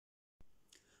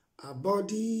A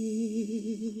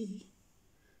body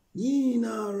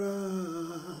Ninara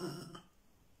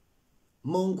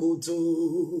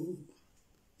Mongoto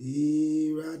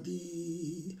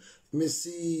Iradi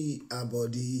Messi a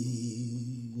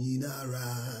body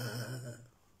Ninara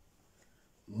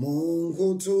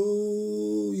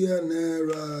Mongoto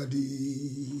Yaneradi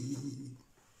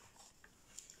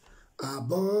A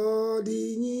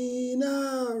body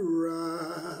Ninara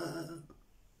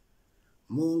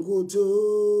Mongoto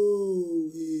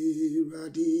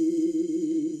iradi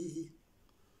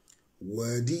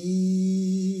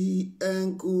wadi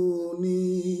enkuni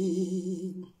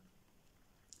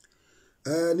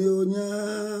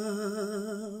anyonyam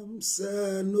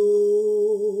seno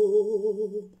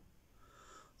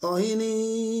ohini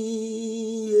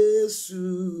Yesu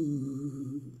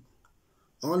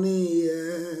oni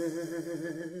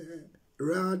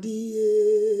radie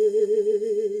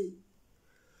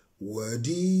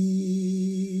Wadi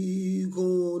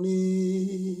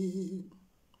goni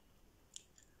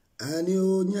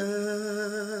anyonyam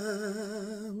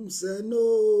seno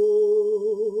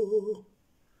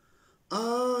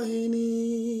ahini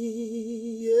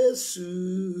Yesu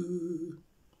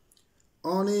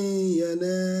oni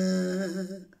yene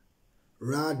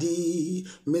radi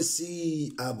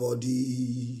Messi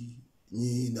abodi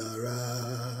ninara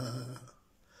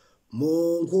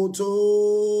Mongoto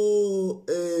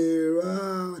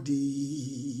eradi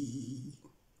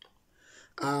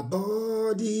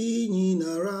abodi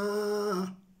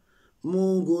ninara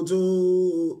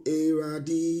Mongoto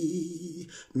eradi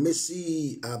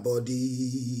Messi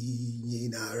abodi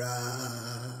ninara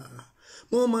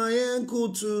Momayen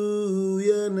kutu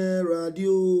yene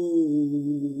radio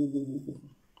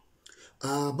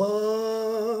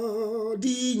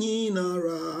abodi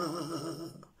ninara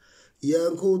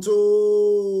Yankoto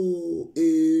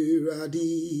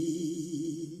iradi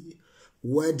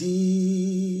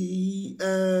wadi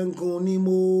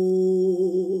ankonimo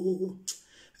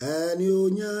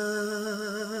anyonyam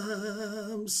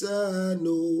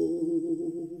sano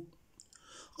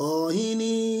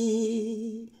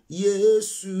ohini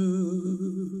Yesu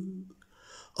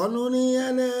ononi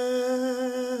ene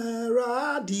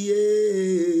radie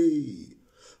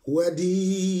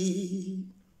wadi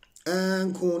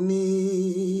Ankuni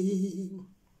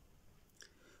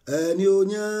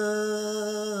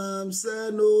anyonyam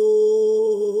seno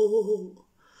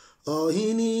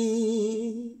ohini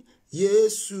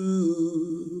Yesu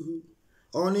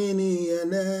onini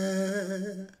ene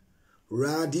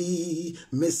radi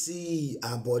Messi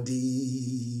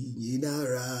abodi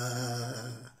ninara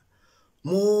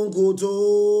Mongoto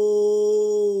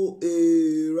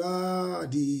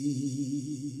eradi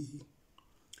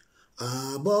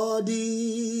Abodi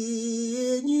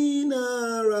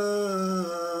ninara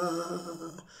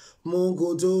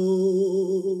Mongoto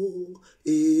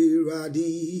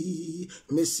iradi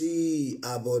Messi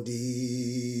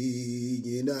abodi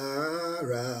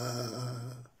ninara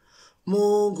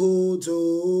Mongoto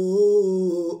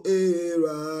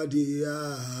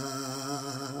iradia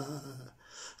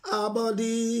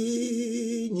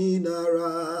Abodi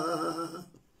ninara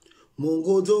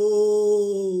Mongoto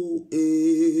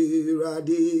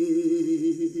iradi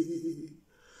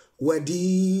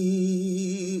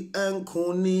Wadi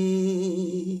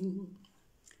ankoni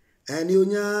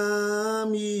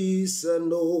anyonyam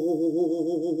isano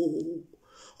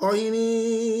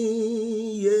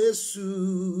ohini Yesu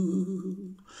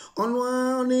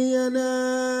onwani ene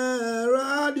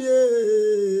radie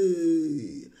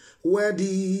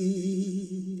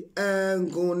Wadi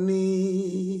ankoni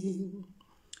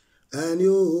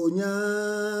anyonyam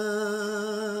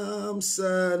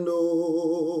sano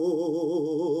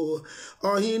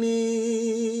ohini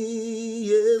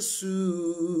Yesu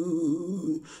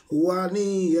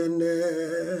wani ene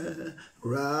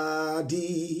radi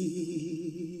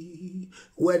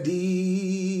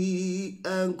wadi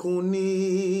ankuni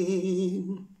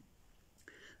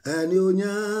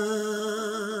anyonyam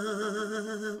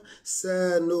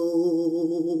sano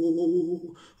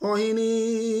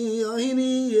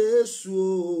ohini Yesu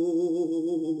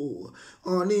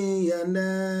oni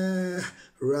ene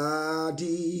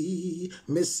radi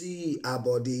Messi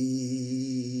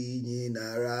abodi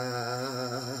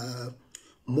ninara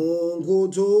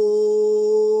Mongoto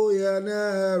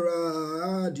yene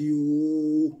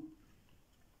radio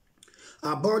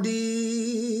abodi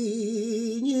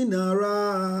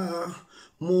ninara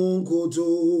Mongoto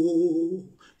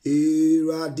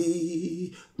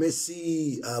iradi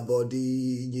Messi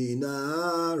abodi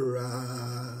ninara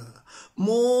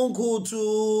Mongoto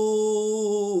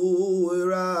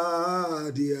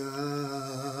iradia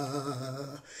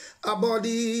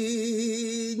abodi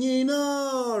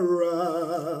ninara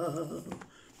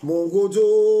Mongojo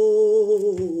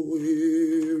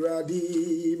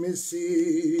Radi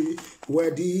Messi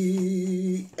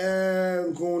Wedi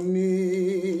Enkoni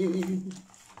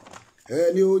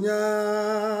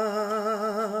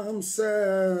Enyonyam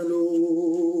Selo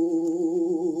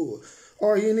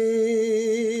Oyini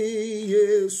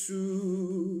Yesu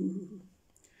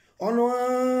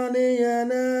Onwani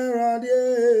Yene Radie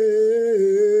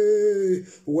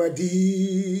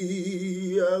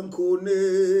Wedi Enkoni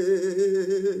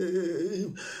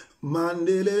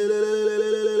Mandele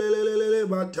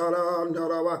Batara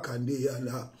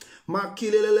Ndarawakandiana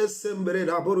Makilele sembre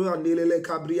da boru andele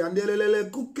kabri andele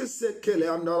kuke sekele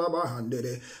andala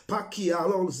bahandele paki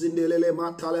alon zindele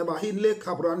matale bahile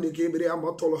kabrande kebri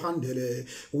amatolo handele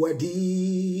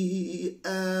wedi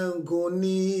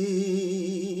angoni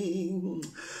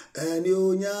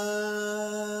Enyonyam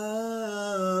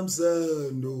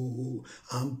Selo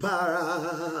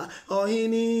Ampara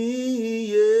Ohini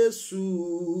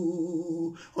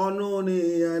Yesu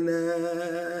Onone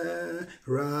Ane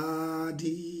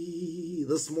Radi.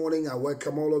 This morning I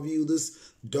welcome all of you.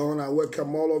 This dawn I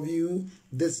welcome all of you.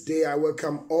 This day I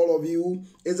welcome all of you.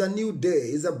 It's a new day.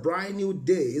 It's a brand new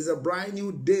day. It's a brand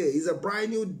new day. It's a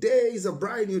brand new day. It's a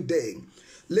brand new day.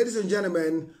 Ladies and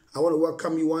gentlemen, I want to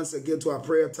welcome you once again to our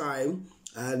prayer time.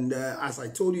 And as I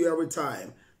told you every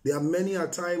time, there are many a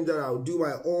time that I'll do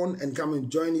my own and come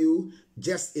and join you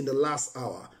just in the last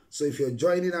hour. So if you're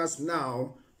joining us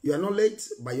now, you are not late,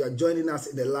 but you are joining us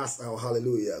in the last hour.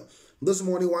 Hallelujah. This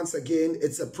morning, once again,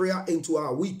 it's a prayer into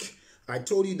our week. I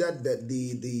told you that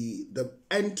the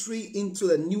entry into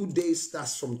the new day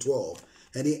starts from 12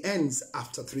 and it ends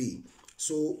after 3.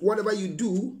 So whatever you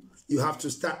do, you have to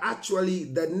start. Actually,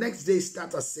 the next day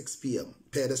starts at 6 p.m.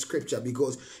 per the scripture,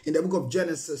 because in the book of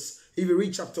Genesis, if you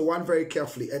read chapter 1 very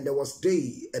carefully, and there was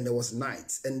day and there was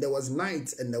night, and there was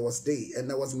night and there was day, and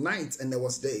there was night and there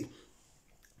was day.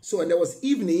 So, and there was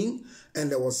evening and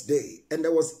there was day, and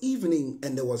there was evening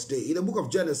and there was day. In the book of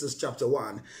Genesis chapter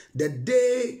 1, the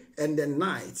day and the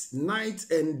night, night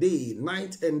and day,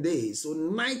 night and day. So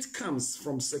night comes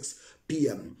from 6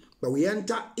 p.m. But we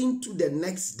enter into the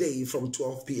next day from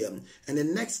 12 p.m. And the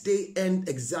next day end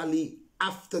exactly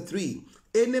after 3.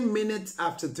 Any minute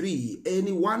after 3,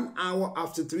 any 1 hour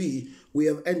after 3, we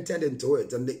have entered into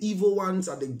it. And the evil ones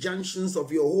at the junctions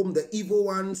of your home, the evil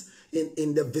ones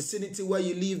in the vicinity where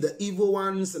you live, the evil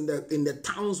ones in the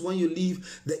towns when you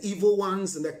live, the evil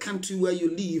ones in the country where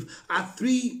you live, at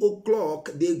 3 o'clock,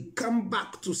 they come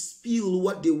back to spill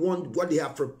what they want, what they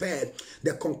have prepared,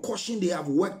 the concoction they have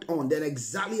worked on. Then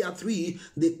exactly at 3,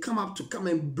 they come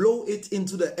and blow it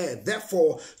into the air.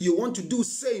 Therefore, you want to do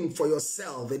same for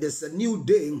yourself. It is a new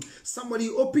day. Somebody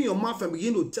open your mouth and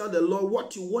begin to tell the Lord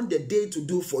what you want the day to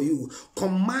do for you.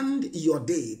 Command your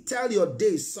day. Tell your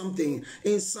day something.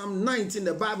 In Psalm 19,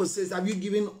 the Bible says, have you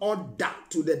given order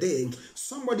to the day?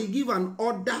 Somebody give an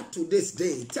order to this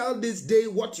day. Tell this day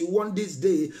what you want this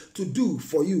day to do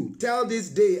for you. Tell this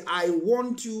day, I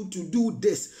want you to do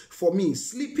this for me.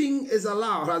 Sleeping is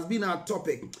allowed has been our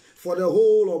topic for the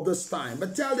whole of this time.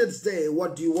 But tell this day,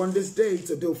 what do you want this day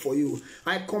to do for you?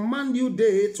 I command you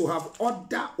day to have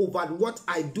order over what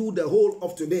I do the whole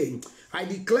of today. I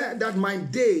declare that my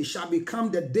day shall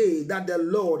become the day that the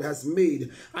Lord has made.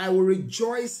 I will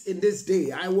rejoice in this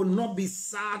day. I will not be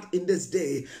sad in this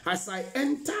day. As I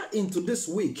enter into this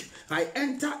week, I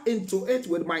enter into it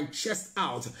with my chest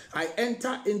out. I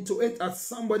enter into it as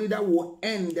somebody that will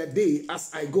end the day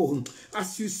as I go.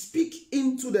 As you speak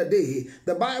into the day,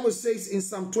 the Bible says in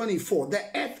Psalm 24, the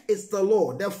earth is the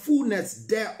Lord, the fullness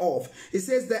thereof. It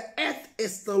says the earth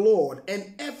is the Lord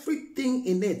and everything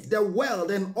in it, the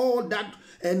world and all that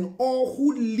and all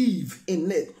who live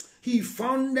in it. He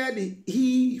founded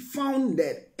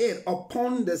it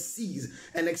upon the seas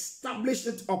and established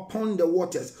it upon the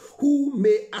waters. Who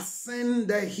may ascend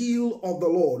the hill of the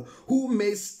Lord? Who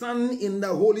may stand in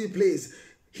the holy place?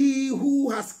 He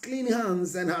who has clean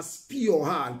hands and has pure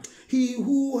heart. He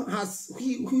who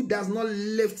does not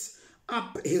lift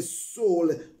up his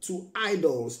soul to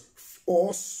idols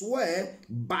or swear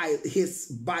by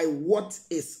what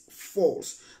is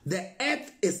false. The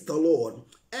earth is the Lord.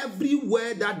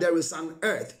 Everywhere that there is an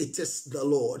earth, it is the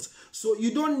Lord. So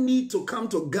you don't need to come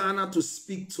to Ghana to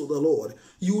speak to the Lord.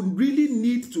 You really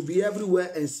need to be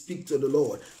everywhere and speak to the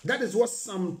Lord. That is what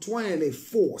Psalm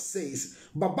 24 says.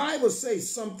 But Bible says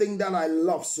something that I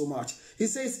love so much. He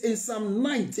says in Psalm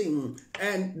 19,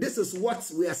 and this is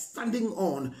what we are standing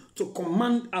on to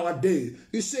command our day.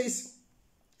 He says,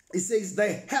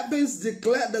 the heavens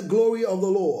declare the glory of the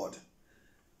Lord.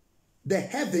 The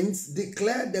heavens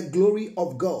declare the glory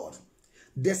of God.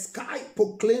 The sky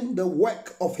proclaim the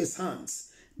work of his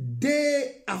hands.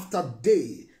 Day after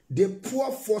day, they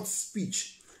pour forth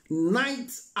speech.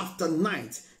 Night after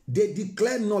night, they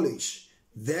declare knowledge.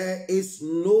 There is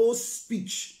no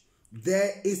speech.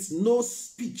 There is no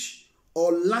speech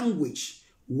or language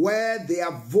where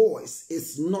their voice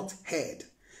is not heard.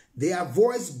 Their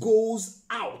voice goes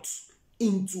out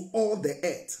into all the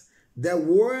earth. The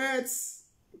words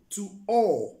to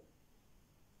all,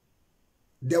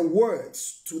 the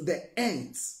words to the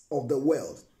ends of the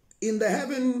world. In the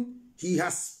heaven, he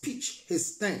has pitched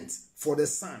his tent for the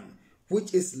sun,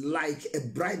 which is like a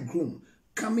bridegroom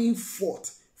coming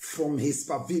forth from his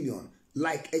pavilion,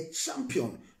 like a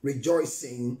champion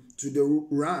rejoicing to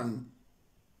run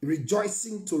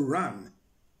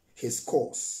his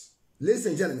course. Ladies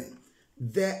and gentlemen,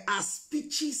 there are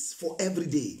speeches for every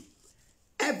day.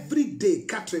 Every day,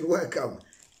 Catherine, welcome.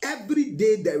 Every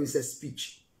day there is a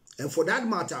speech. And for that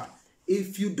matter,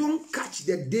 if you don't catch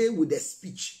the day with a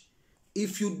speech,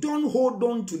 if you don't hold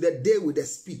on to the day with a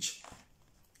speech,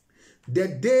 the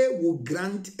day will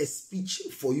grant a speech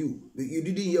for you. You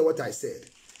didn't hear what I said.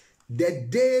 The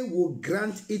day will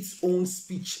grant its own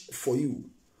speech for you.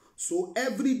 So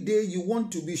every day you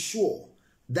want to be sure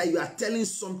that you are telling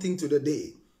something to the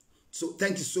day. So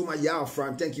thank you so much, Yao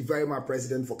Fran. Thank you very much,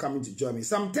 President, for coming to join me.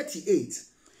 Psalm 38,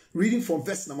 reading from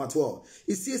verse number 12.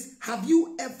 It says, have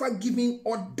you ever given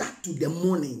order to the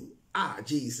morning? Ah,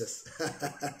 Jesus.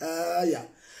 Yeah.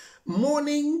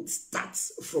 Morning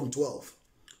starts from 12.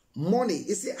 Morning.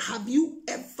 It says, have you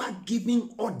ever given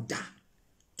order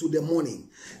to the morning?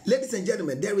 Ladies and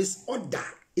gentlemen, there is order.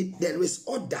 There is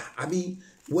order. I mean,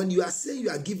 when you are saying you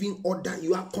are giving order,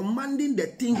 you are commanding the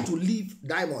thing to live.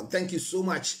 Diamond, thank you so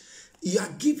much. You are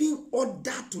giving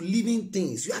order to living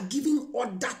things. You are giving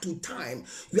order to time.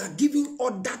 You are giving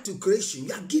order to creation.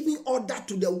 You are giving order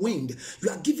to the wind.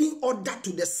 You are giving order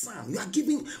to the sun. You are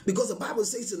giving, because the Bible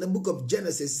says in the book of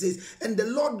Genesis, it says, and the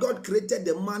Lord God created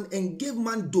the man and gave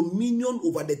man dominion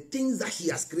over the things that he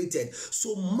has created.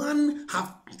 So man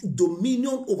have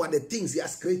dominion over the things he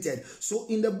has created. So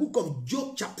in the book of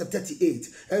Job chapter 38,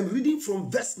 and reading from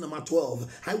verse number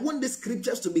 12, I want the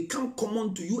scriptures to become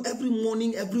common to you every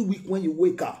morning, every week when you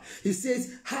wake up. It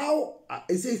says,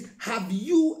 have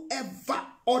you ever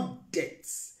ordered?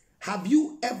 Have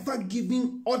you ever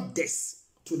given orders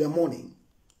to the morning?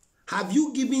 Have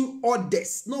you given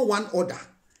orders? No one order.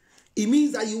 It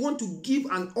means that you want to give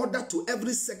an order to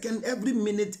every second, every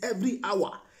minute, every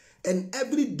hour, and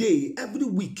every day, every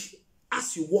week,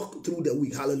 as you walk through the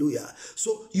week. Hallelujah.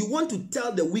 So you want to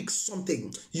tell the week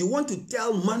something. You want to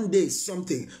tell Monday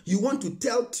something. You want to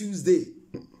tell Tuesday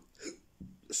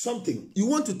something. You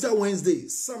want to tell Wednesday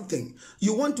something.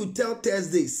 You want to tell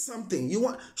Thursday something. You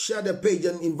want share the page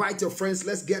and invite your friends.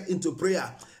 Let's get into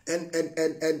prayer. And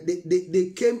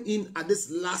they came in at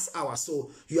this last hour.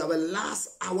 So you have a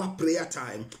last hour prayer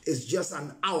time. It's just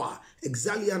an hour.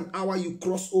 Exactly an hour. You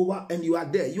cross over and you are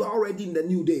there. You are already in the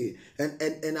new day.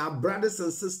 And our brothers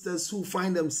and sisters who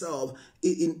find themselves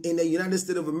in the United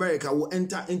States of America will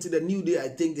enter into the new day, I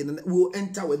think. We'll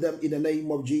enter with them in the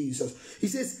name of Jesus. He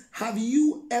says, have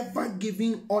you ever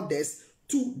given orders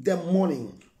to the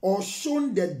morning or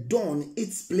shown the dawn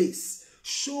its place?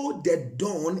 Show the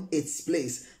dawn its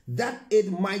place, that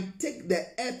it might take the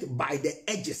earth by the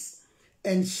edges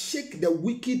and shake the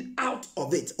wicked out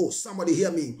of it. Oh, somebody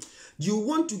hear me. You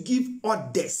want to give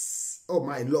orders. Oh,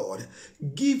 my Lord.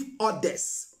 Give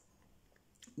orders.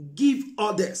 Give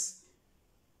orders.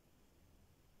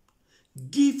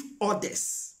 Give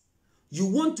orders. You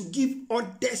want to give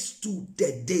orders to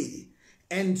the day.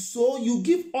 And so you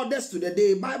give orders to the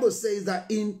day. Bible says that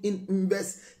in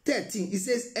verse 13, it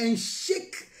says, and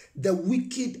shake the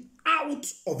wicked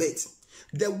out of it.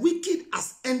 The wicked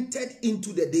has entered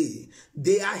into the day.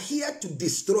 They are here to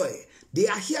destroy. They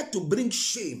are here to bring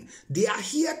shame. They are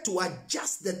here to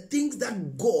adjust the things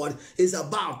that God is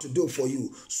about to do for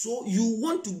you. So you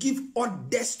want to give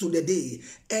orders to the day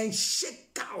and shake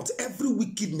out every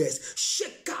wickedness,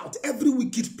 shake out every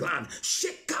wicked plan,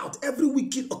 shake out every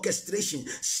wicked orchestration,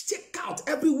 shake out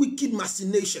every wicked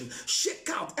machination, shake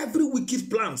out every wicked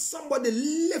plan. Somebody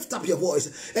lift up your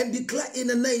voice and declare in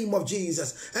the name of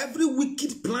Jesus, every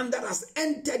wicked plan that has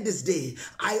entered this day,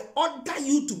 I order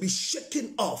you to be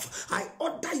shaken off. I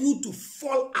order you to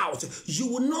fall out. You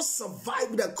will not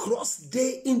survive the cross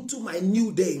day into my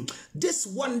new day. This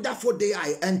wonderful day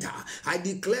I enter, I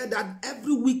declare that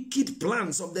every wicked plan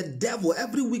plans of the devil,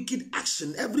 every wicked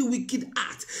action, every wicked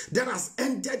act that has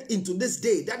entered into this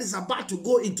day, that is about to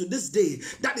go into this day,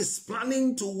 that is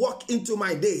planning to walk into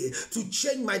my day, to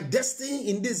change my destiny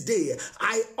in this day,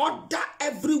 I order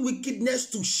every wickedness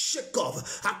to shake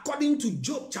off. According to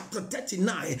Job chapter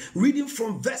 39, reading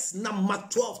from verse number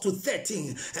 12 to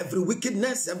 13, every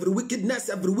wickedness, every wickedness,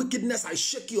 every wickedness, I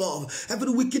shake you off.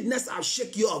 Every wickedness, I'll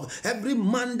shake you off. Every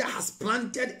man that has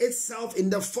planted itself in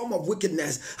the form of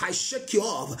wickedness, I shake you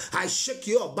off. I shake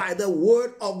you off by the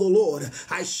word of the Lord.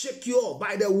 I shake you off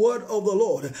by the word of the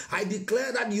Lord. I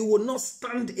declare that you will not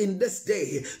stand in this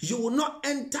day. You will not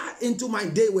enter into my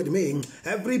day with me.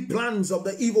 Every plans of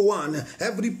the evil one,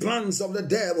 every plans of the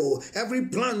devil, every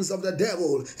plans of the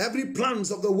devil, every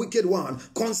plans of the wicked one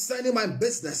concerning my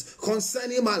business,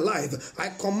 concerning my life, I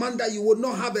command that you will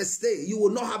not have a stay. You will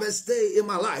not have a stay in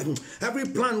my life. Every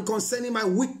plan concerning my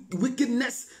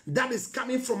wickedness that is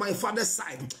coming from my father's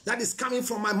side, that is coming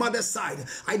from my mother's side,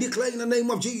 I declare in the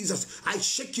name of Jesus, I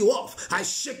shake you off. I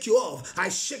shake you off. I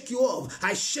shake you off.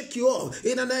 I shake you off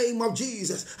in the name of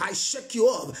Jesus. I shake you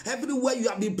off. Everywhere you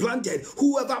have been planted,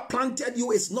 whoever planted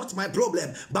you is not my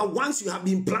problem. But once you have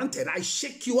been planted, I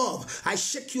shake you off. I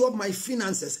shake you off my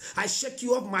finances. I shake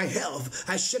you off my health.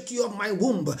 I shake you off my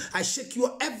womb. I shake you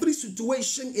off every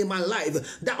situation in my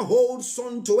life that holds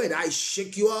on to it. I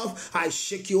shake you off. I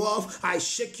shake you off. I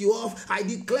shake you off. I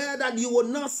declare that you will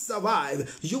not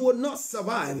survive. You will not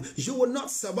survive. You will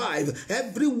not survive.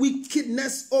 Every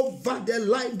wickedness over the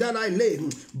life that I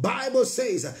live. Bible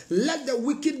says, let the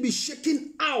wicked be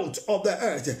shaken out of the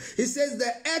earth. It says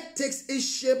the earth takes its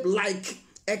shape like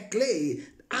a clay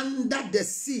under the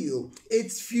seal.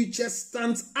 Its future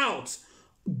stands out.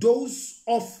 Those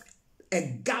of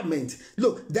a garment.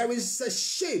 Look, there is a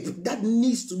shape that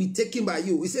needs to be taken by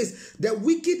you. It says the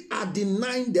wicked are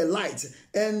denying the light,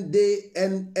 and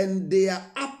their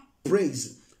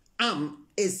upraised arm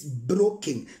is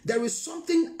broken. There is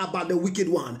something about the wicked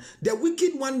one. The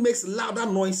wicked one makes louder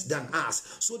noise than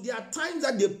us. So there are times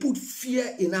that they put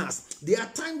fear in us. There are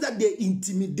times that they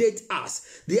intimidate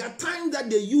us. There are times that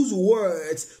they use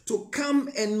words to come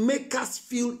and make us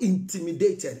feel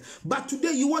intimidated. But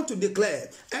today you want to declare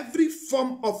every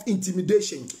form of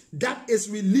intimidation that is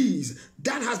released,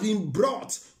 that has been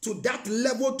brought to that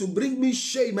level to bring me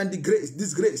shame and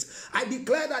disgrace. I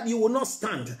declare that you will not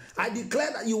stand. I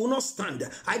declare that you will not stand.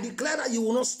 I declare that you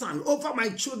will not stand. Over my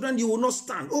children, you will not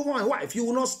stand. Over my wife, you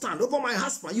will not stand. Over my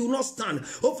husband, you will not stand.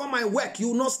 Over my work, you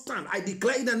will not stand. I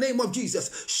declare in the name of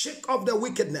Jesus, shake off the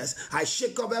wickedness. I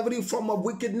shake off every form of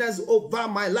wickedness over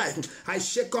my life. I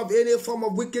shake off any form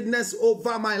of wickedness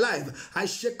over my life. I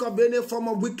shake off any form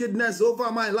of wickedness over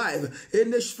my life.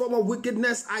 Any form of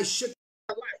wickedness, I shake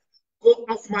my life. Go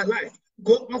off my life.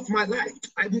 Go off my life.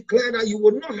 I declare that you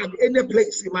will not have any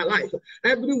place in my life.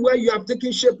 Everywhere you have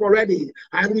taken shape already,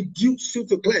 I reduce you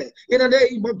to clay. In the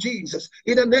name of Jesus.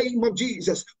 In the name of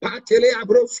Jesus.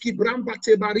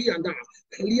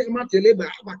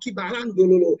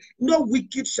 No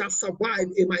wicked shall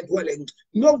survive in my dwelling.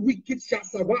 No wicked shall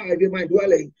survive in my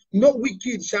dwelling. No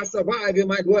wicked shall survive in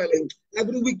my dwelling.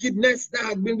 Every wickedness that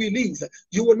has been released,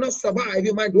 you will not survive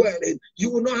in my dwelling. You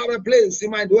will not have a place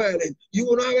in my dwelling. You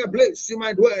will not have a place in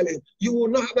my dwelling. You will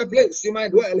not have a place in my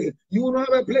dwelling. You will not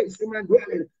have a place in my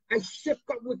dwelling. I shake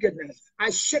up wickedness. I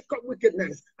shake up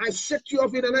wickedness. I shake you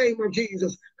off in the name of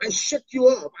Jesus. I shake you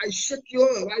up. I shake you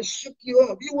up. I shake you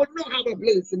up. You will not have a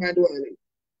place in my dwelling.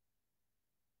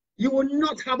 You will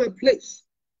not have a place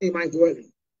in my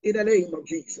dwelling. In the name of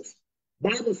Jesus.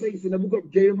 Bible says in the book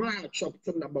of Jeremiah,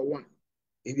 chapter number 1.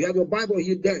 If you have your Bible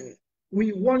here there,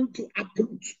 we want to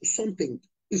approach something.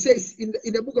 It says in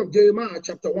the book of Jeremiah,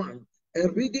 chapter 1,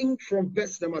 and reading from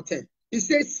verse number 10. It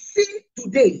says, see,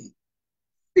 today,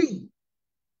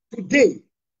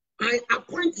 I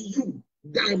appoint you,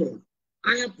 Diamond.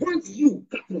 I appoint you,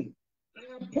 Catherine.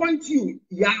 I appoint you,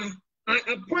 I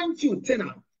appoint you,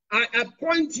 Tina. I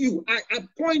appoint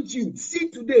you. See,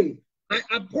 today, I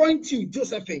appoint you,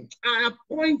 Josephine. I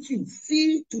appoint you.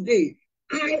 See, today,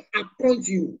 I appoint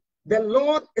you. The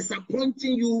Lord is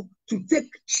appointing you to take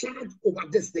charge over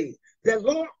this day. The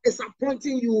Lord is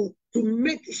appointing you to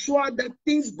make sure that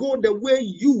things go the way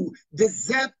you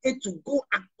deserve it to go,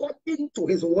 according to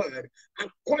his word,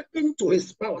 according to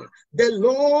his power. The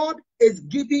Lord is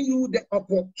giving you the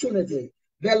opportunity.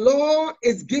 The Lord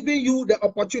is giving you the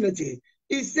opportunity.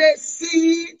 He says,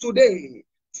 see today,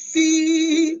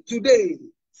 see today,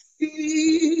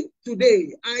 see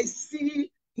today. I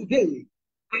see today.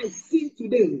 I see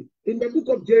today in the book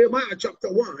of Jeremiah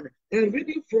chapter 1 and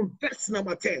reading from verse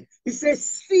number 10. It says,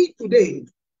 see today,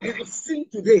 I have seen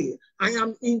today. I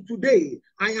am in today.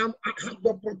 I have the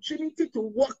opportunity to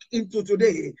walk into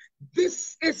today.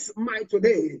 This is my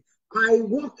today. I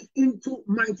walk into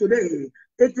my today.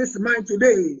 It is my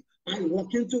today. I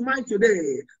walk into my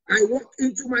today. I walk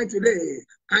into my today.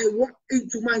 I walk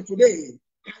into my today.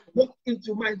 I walk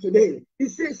into my today. He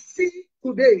says, see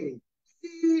today.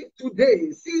 See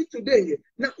today. See today.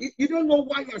 Now, you don't know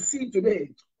why you're seeing today.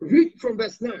 Read from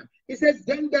verse 9. He says,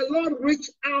 then the Lord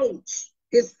reached out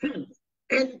his hand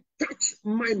and touched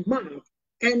my mouth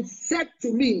and said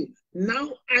to me,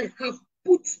 now I have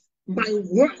put my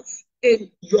words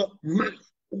in your mouth.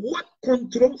 What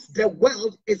controls the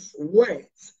world is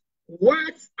words.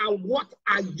 Words are what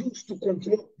are used to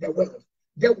control the world.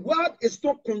 The world is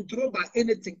not controlled by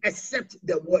anything except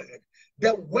the word.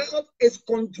 The world is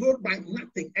controlled by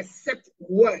nothing except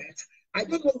words. I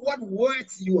don't know what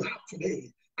words you have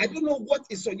today. I don't know what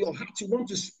is on your heart you want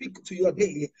to speak to your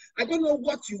day. I don't know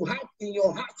what you have in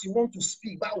your heart you want to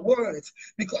speak about words,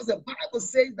 because the Bible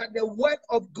says that the word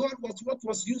of God was what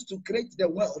was used to create the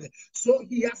world. So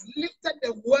he has lifted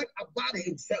the word above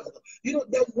himself. You know,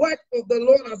 the word of the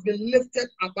Lord has been lifted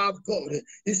above God.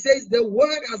 He says the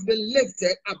word has been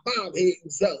lifted above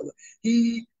himself.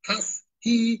 He has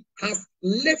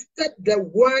lifted the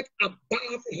word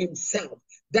above himself,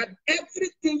 that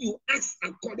everything you ask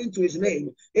according to his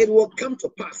name, it will come to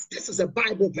pass. This is a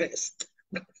Bible verse.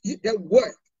 The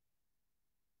word.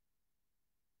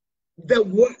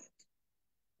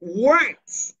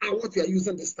 Words are what we are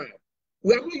using this time.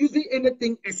 We are not using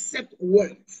anything except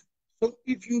words. So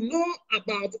if you know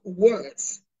about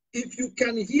words, if you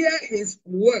can hear his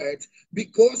word,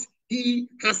 because he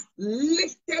has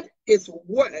lifted his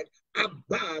word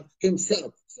above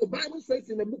himself. So Bible says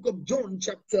in the book of John,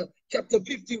 chapter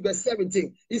 15, verse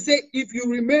 17, he said, if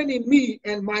you remain in me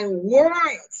and my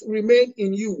words remain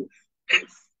in you,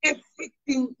 ask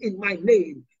everything in my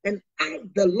name, and I,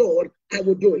 the Lord, I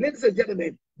will do it. Ladies and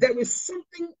gentlemen, there is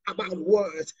something about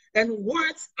words, and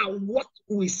words are what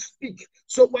we speak.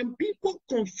 So when people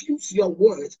confuse your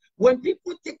words, when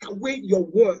people take away your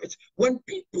words, when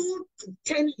people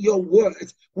turn your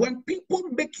words, when people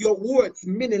make your words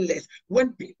meaningless,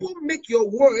 when people make your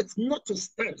words not to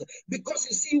stand, because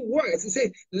you see words, you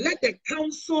say, let the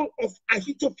counsel of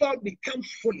Ahithophel become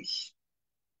foolish.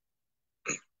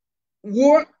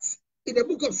 Words. In the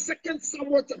book of 2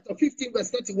 Samuel chapter 15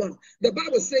 verse 31, the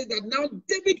Bible says that now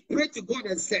David prayed to God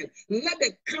and said, let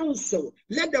the counsel,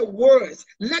 let the words,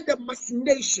 let the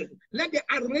machination, let the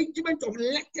arrangement of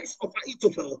letters of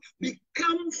Ahithophel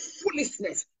become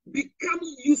foolishness, become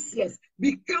useless,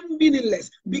 become meaningless,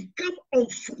 become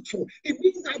unfruitful. It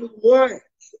means that words.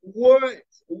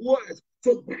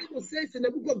 So the Bible says in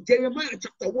the book of Jeremiah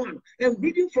chapter 1, and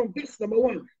reading from verse number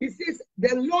 1, it says,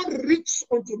 the Lord reached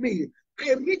unto me.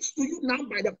 I reach to you now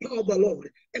by the power of the Lord,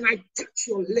 and I touch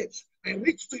your lips. I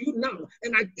reach to you now,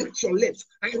 and I touch your lips.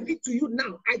 I reach to you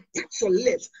now, I touch your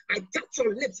lips. I touch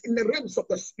your lips in the realms of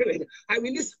the Spirit. I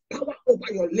release power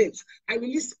over your lips. I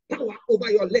release power over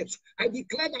your lips. I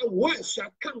declare that words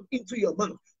shall come into your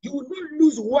mouth. You will not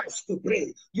lose words to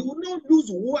pray. You will not lose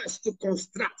words to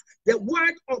construct. The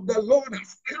word of the Lord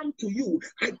has come to you.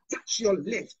 I touch your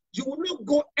lips. You will not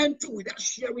go empty without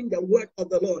sharing the word of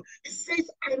the Lord. It says,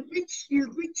 he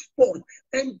reached forth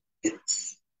and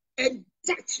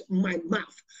touch my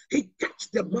mouth. He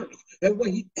touched the mouth. And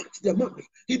when he touched the mouth,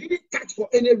 he didn't touch for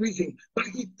any reason, but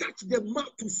he touched the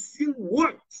mouth to seal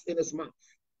words in his mouth.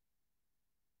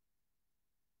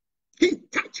 He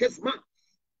touched his mouth.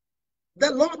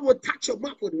 The Lord will touch your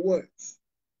mouth with words.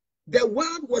 The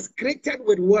world was created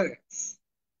with words.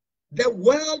 The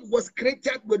world was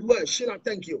created with words. Sheila,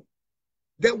 thank you.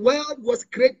 The world was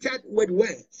created with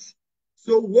words.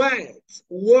 So words.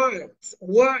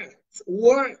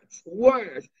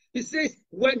 He says,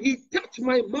 when he touched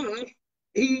my mouth,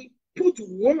 he put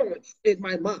words in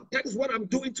my mouth. That is what I'm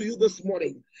doing to you this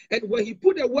morning. And when he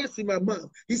put the words in my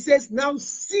mouth, he says, now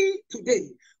see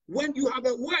today. When you have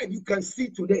a word, you can see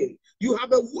today. You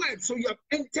have a word, so you have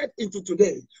entered into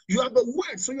today. You have a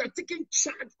word, so you are taking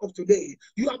charge of today.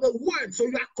 You have a word, so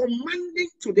you are commanding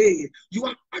today. You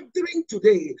are ordering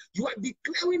today. You are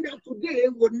declaring that today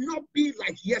will not be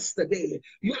like yesterday.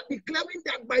 You are declaring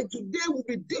that by today will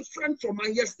be different from my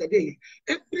yesterday.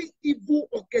 Every evil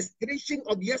orchestration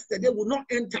of yesterday will not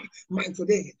enter my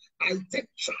today. I take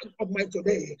charge of my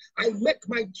today. I make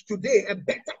my today a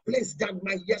better place than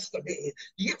my yesterday.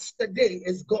 Yesterday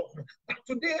is gone, but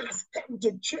today has come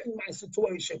to change my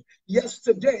situation.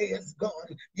 Yesterday is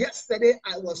gone. Yesterday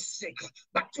I was sick,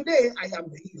 but today I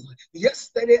am healed.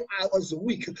 Yesterday I was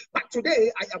weak, but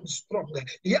today I am strong.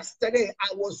 Yesterday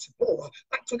I was poor,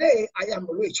 but today I am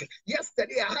rich.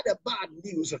 Yesterday I had a bad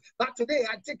news, but today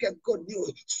I take a good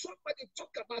news. Somebody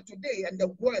talk about today and the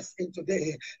worst in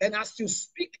today. And as you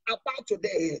speak about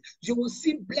today, you will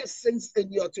see blessings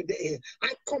in your today.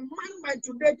 I command my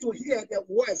today to hear the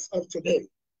words of today.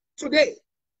 Today,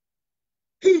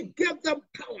 he gave them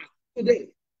power today.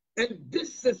 And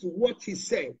this is what he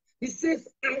said. He says,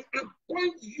 I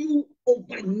appoint you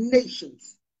over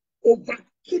nations, over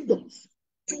kingdoms,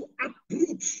 to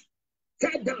uproot,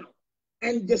 tear down,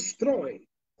 and destroy,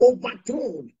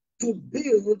 overthrow, to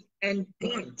build and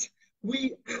plant.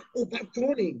 We are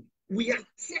overthrowing. We are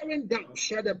tearing down.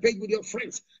 Share the page with your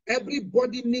friends.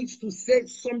 Everybody needs to say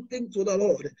something to the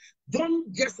Lord.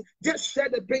 Don't just share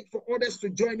the page for others to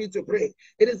join me to pray.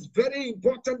 It is very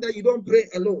important that you don't pray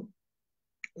alone.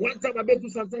 One time I went to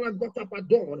Santana, got up at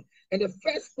dawn, and the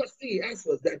first question he asked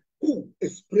was that, who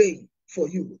is praying for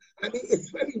you? I mean, it's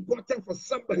very important for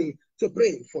somebody to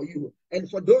pray for you. And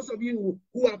for those of you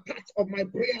who are part of my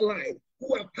prayer line,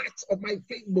 who are part of my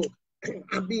Facebook,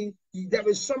 I mean, there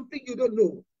is something you don't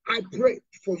know. I pray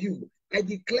for you. I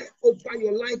declare over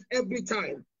your life every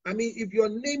time. I mean, if your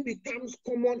name becomes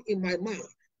common in my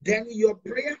mouth, then your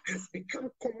prayer has become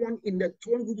common in the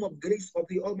throne room of grace of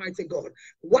the Almighty God.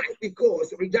 Why?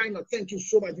 Because, Regina, thank you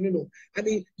so much. I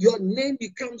mean, your name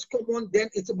becomes common, then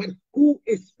it's about who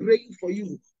is praying for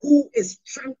you, who is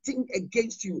chanting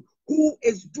against you, who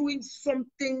is doing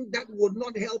something that will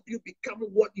not help you become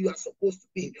what you are supposed to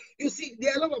be. You see,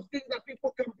 there are a lot of things that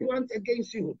people can plant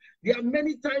against you. There are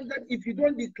many times that if you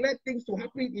don't declare things to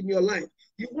happen in your life,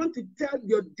 you want to tell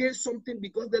your day something,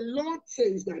 because the Lord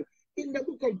says that in the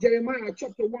book of Jeremiah,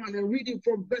 chapter 1, and reading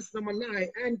from verse number 9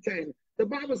 and 10, the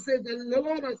Bible says that the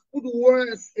Lord has put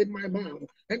words in my mouth.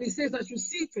 And he says, as you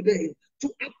see today, to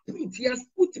uproot, he has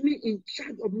put me in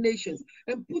charge of nations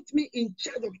and put me in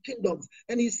charge of kingdoms.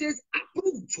 And he says,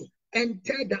 uproot and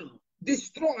tear down,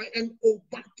 destroy and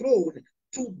overthrow,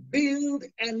 to build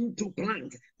and to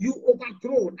plant. You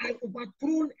overthrown. I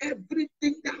overthrown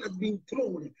everything that has been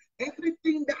thrown.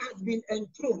 Everything that has been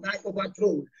enthroned, I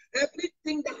overthrown.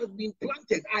 Everything that has been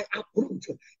planted, I uproot.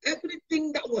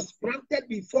 Everything that was planted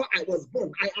before I was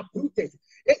born, I uprooted.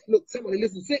 Hey, look, somebody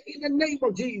listen. Say, in the name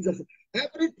of Jesus,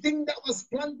 everything that was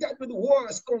planted with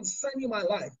words concerning my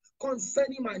life,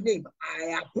 concerning my name,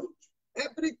 I uproot.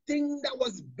 Everything that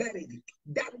was buried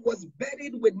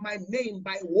with my name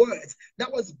by words,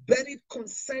 that was buried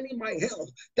concerning my health,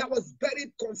 that was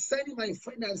buried concerning my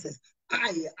finances,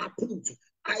 I uproot.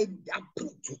 I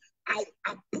uproot. I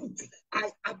uproot. I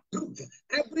uproot.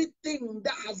 Everything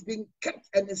that has been kept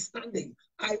and is standing,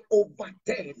 I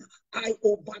overturn. I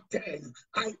overturn.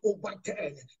 I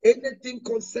overturn. Anything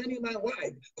concerning my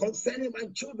wife, concerning my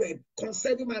children,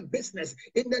 concerning my business,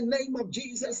 in the name of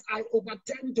Jesus, I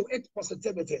overturn to its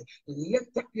positivity.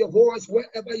 Lift up your voice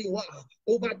wherever you are.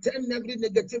 Overturn every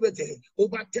negativity.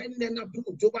 Overturn and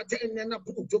uproot. Overturn and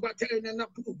uproot. Overturn and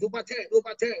uproot. Overturn.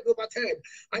 Overturn. Overturn.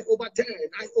 I overturn.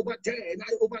 I overturn.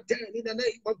 I overturn in the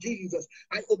name of Jesus.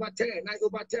 I overturn. I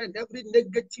overturn every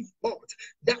negative thought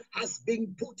that has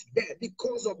been put there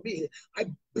because of me. I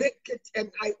break it and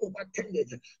I overturn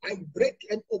it. I break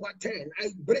and overturn. I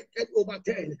break and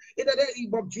overturn. In the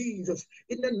name of Jesus.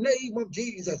 In the name of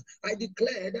Jesus. I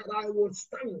declare that I will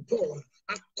stand tall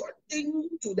according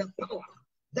to the power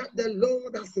that the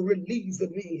Lord has released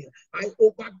me. I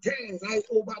overturn, I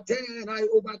overturn, I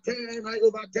overturn, I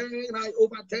overturn, I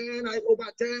overturn, I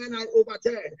overturn, I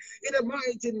overturn. In the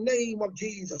mighty name of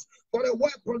Jesus. For the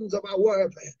weapons of our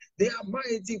warfare, they are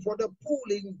mighty for the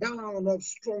pulling down of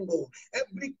stronghold.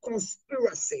 Every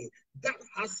conspiracy that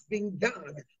has been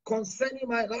done concerning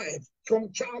my life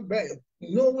from childbirth,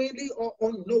 knowingly or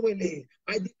unknowingly,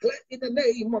 I declare in the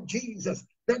name of Jesus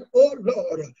that, oh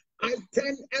Lord, I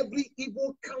turn every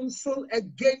evil counsel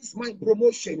against my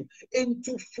promotion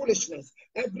into foolishness.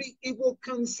 Every evil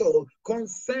counsel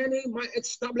concerning my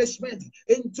establishment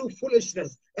into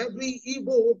foolishness. Every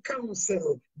evil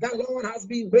counsel that Lord has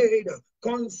been made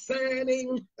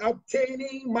concerning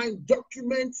obtaining my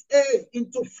documents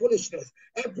into foolishness.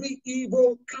 Every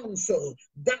evil counsel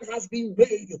that has been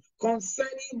made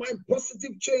concerning my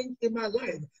positive change in my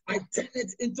life, I turn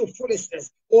it into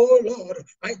foolishness. Oh Lord,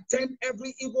 I turn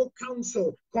every evil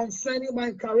counsel concerning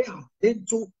my career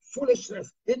into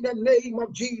foolishness. In the name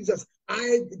of Jesus,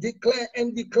 I declare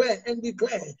and declare and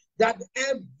declare that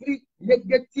every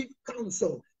negative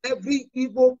counsel Every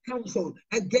evil counsel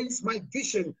against my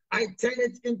vision, I turn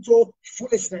it into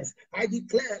foolishness. I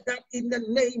declare that in the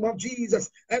name of Jesus,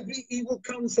 every evil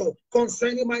counsel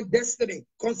concerning my destiny,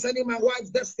 concerning my wife's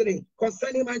destiny,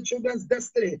 concerning my children's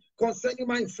destiny, concerning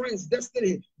my friends'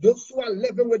 destiny, those who are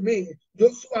living with me,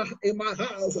 those who are in my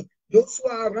house, those who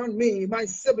are around me, my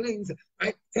siblings,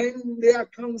 I turn their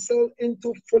counsel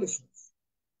into foolishness.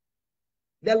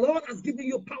 The Lord has given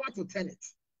you power to turn it.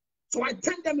 So I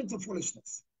turn them into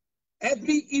foolishness.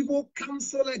 Every evil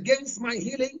counsel against my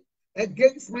healing,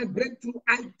 against my breakthrough,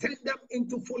 I turn them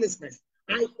into foolishness.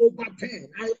 I overturn,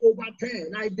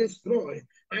 I destroy,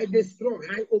 I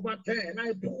overturn,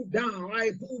 I pull down,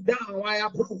 I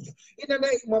approve. In the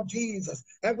name of Jesus,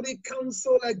 every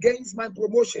counsel against my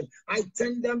promotion, I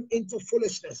turn them into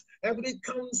foolishness. Every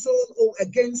counsel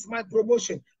against my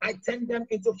promotion, I turn them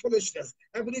into foolishness.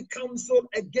 Every counsel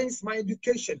against my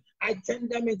education, I turn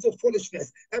them into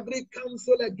foolishness. Every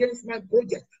counsel against my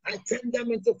project, I turn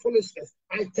them into foolishness.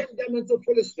 I turn them into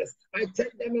foolishness. I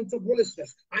turn them into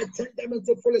foolishness. I turn them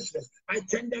into foolishness. I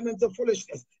turn them into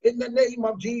foolishness. In the name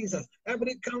of Jesus,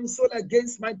 every counsel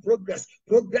against my progress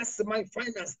in my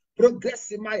finance,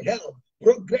 progress in my health,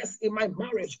 progress in my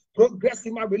marriage, progress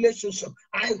in my relationship,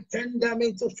 I turn them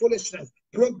into foolishness.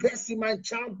 Progress in my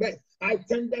childbirth, I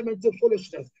turn them into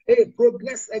foolishness. Hey,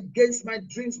 progress against my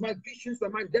dreams, my visions,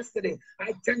 and my destiny,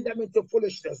 I turn them into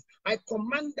foolishness. I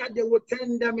command that they will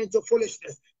turn them into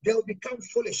foolishness. They will become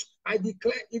foolish. I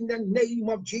declare in the name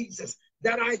of Jesus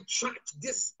that I charge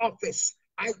this office.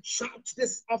 I charge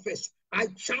this office. I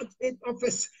charge it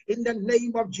office in the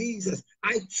name of Jesus.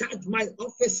 I charge my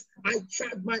office. I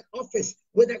charge my office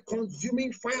with the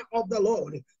consuming fire of the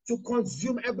Lord to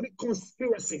consume every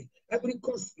conspiracy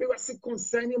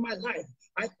concerning my life.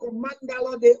 I command the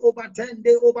Lord, they overturn,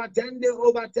 they overturn, they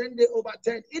overturn, they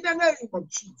overturn in the name of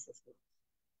Jesus.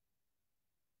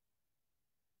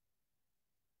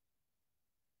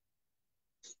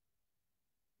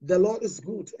 The Lord is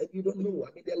good, and you don't know.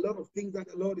 I mean, there are a lot of things that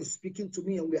the Lord is speaking to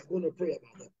me, and we are going to pray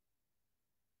about them.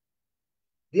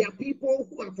 There are people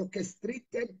who have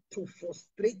orchestrated to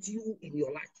frustrate you in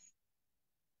your life.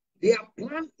 Their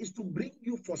plan is to bring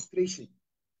you frustration.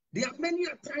 There are many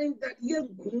a times that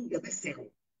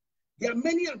there are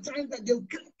many a times that they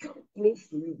can't come close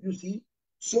to you, you see.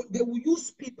 So they will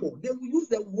use people. They will use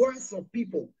the words of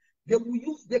people. They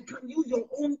can use your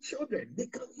own children. They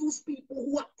can use people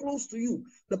who are close to you.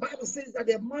 The Bible says that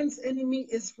a man's enemy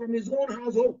is from his own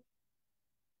household.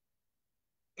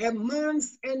 A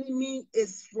man's enemy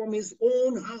is from his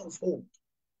own household.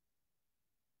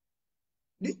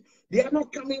 They are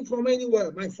not coming from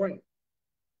anywhere, my friend.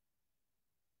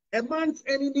 A man's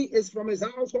enemy is from his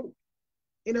household.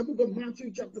 In the book of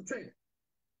Matthew chapter 10.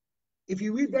 If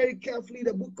you read very carefully,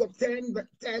 the book of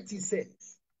 10:30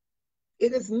 says,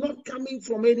 it is not coming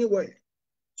from anywhere.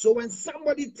 So when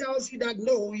somebody tells you that,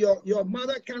 no, your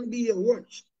mother can't be a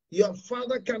witch, your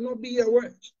father cannot be a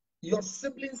witch, your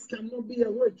siblings cannot be a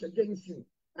witch against you.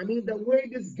 I mean, the way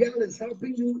this girl is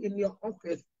helping you in your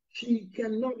office, she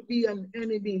cannot be an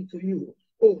enemy to you.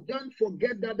 Oh, don't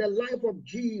forget that the life of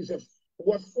Jesus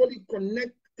was fully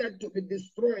connected to be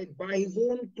destroyed by his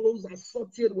own close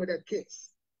associated with a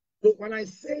kiss. So when I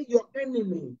say your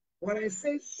enemy, when I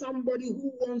say somebody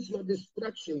who wants your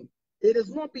destruction, it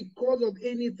is not because of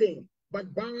anything,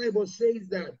 but Bible says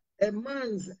that a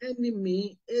man's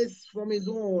enemy is from his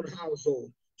own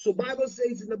household. So Bible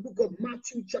says in the book of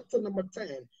Matthew chapter number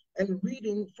 10, and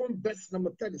reading from verse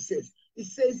number 36, it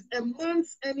says, a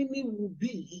man's enemy will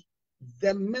be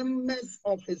the members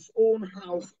of his own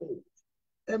household.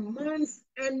 A man's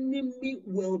enemy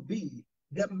will be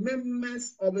the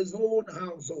members of his own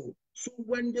household. So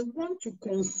when they want to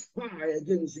conspire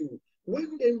against you,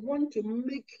 when they want to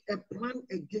make a plan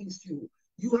against you,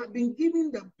 you have been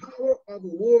given the power of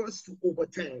words to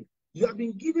overturn. You have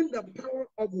been given the power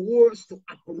of words to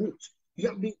uproot. You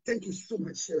have been, thank you so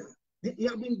much, Sarah. You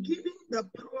have been given the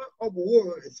power of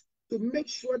words to make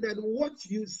sure that what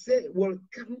you say will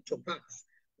come to pass.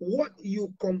 What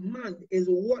you command is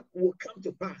what will come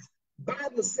to pass.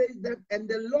 Bible says that, and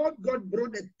the Lord God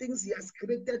brought the things he has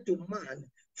created to man,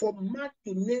 for man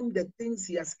to name the things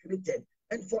he has created.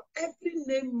 And for every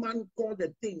name man called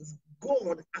the things,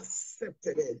 God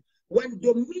accepted it. When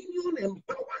dominion and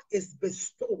power is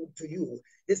bestowed to you,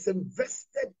 it's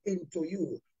invested into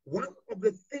you. One of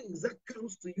the things that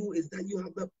comes to you is that you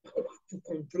have the power to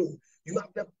control. You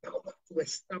have the power to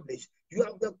establish. You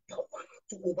have the power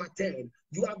to overturn.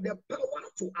 You have the power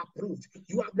to approve.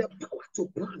 You have the power to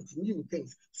plant new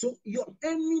things. So your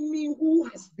enemy who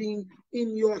has been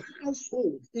in your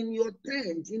household, in your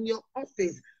tent, in your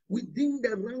office, within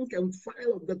the rank and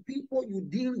file of the people you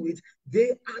deal with,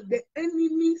 they are the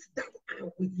enemies that are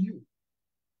with you.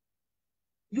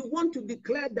 You want to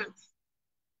declare that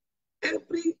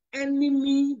every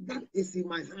enemy that is in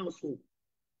my household,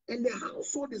 and the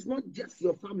household is not just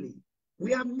your family.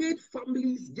 We have made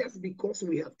families just because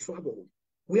we have traveled.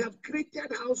 We have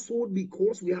created household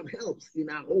because we have helps in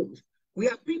our homes. We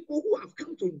have people who have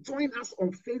come to join us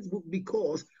on Facebook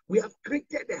because we have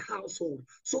created a household.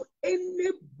 So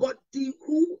anybody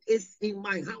who is in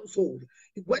my household,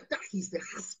 whether he's a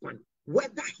husband,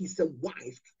 whether he's a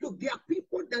wife, look, there are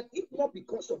people that if not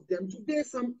because of them, today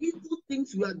some evil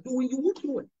things you are doing, you would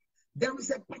do it. There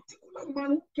is a particular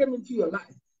man who came into your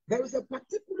life. There is a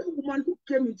particular woman who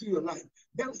came into your life.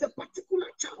 There is a particular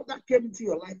child that came into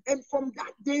your life. And from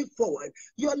that day forward,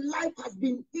 your life has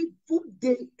been evil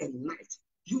day and night.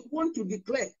 You want to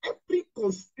declare every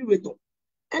conspirator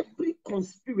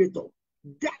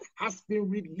that has been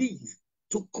released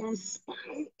to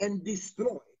conspire and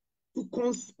destroy, to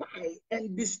conspire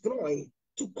and destroy,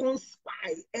 to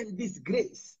conspire and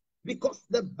disgrace. Because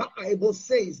the Bible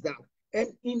says that,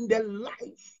 and in the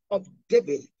life of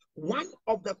David, one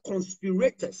of the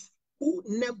conspirators who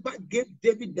never gave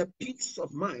David the peace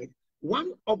of mind,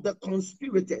 one of the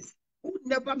conspirators who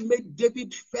never made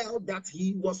David feel that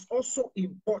he was also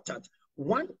important,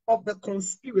 one of the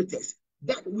conspirators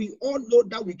that we all know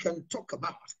that we can talk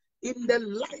about in the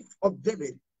life of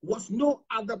David was no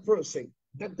other person,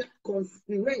 but that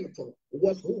conspirator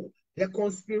was who? The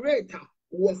conspirator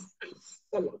was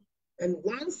Absalom. And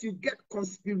once you get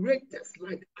conspirators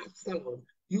like Absalom,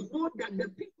 you know that the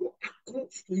people are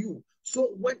close to you.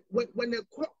 So when a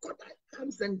crocodile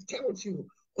comes and tells you,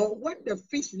 or when the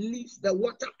fish leaves the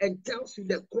water and tells you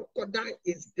the crocodile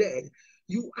is dead,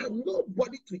 you are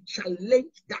nobody to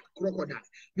challenge that crocodile,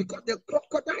 because the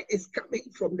crocodile is coming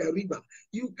from the river.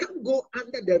 You can't go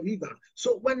under the river.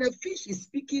 So when a fish is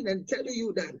speaking and telling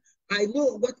you that I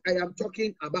know what I am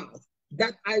talking about,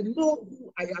 that I know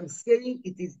who I am saying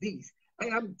it is this, I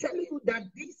am telling you that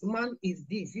this man is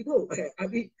this. You know, I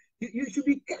mean, you should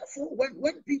be careful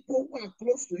when people who are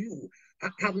close to you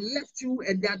have left you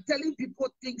and they are telling people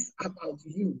things about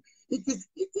you. It is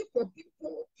easy for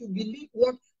people to believe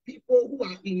what people who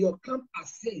are in your camp are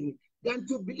saying than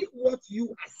to believe what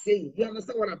you are saying. You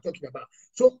understand what I'm talking about?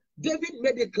 So David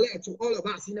made it clear to all of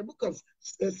us in the book of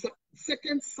 2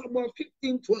 Samuel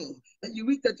 15:12, and you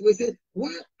read that where it says,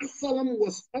 while Absalom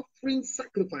was offering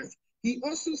sacrifice, he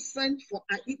also sent for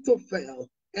Ahithophel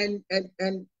and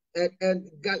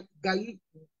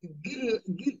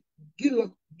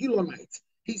Gilonite.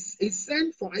 He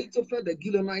sent for Ahithophel the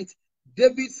Gilonite,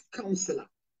 David's counselor,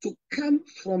 to come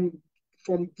from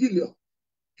Gilead,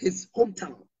 his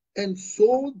hometown. And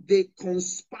so they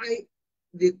conspire.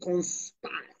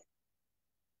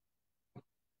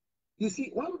 You see,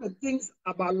 one of the things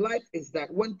about life is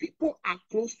that when people are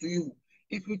close to you,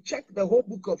 if you check the whole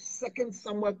book of 2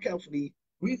 Samuel carefully,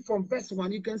 read from verse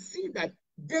 1, you can see that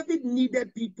David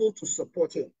needed people to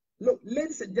support him. Look,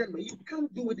 ladies and gentlemen, you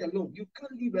can't do it alone. You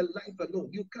can't live a life alone.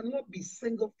 You cannot be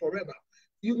single forever.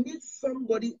 You need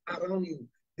somebody around you.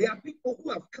 There are people who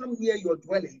have come near your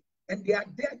dwelling, and they are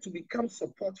there to become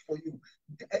support for you.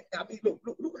 I mean,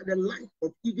 look at the life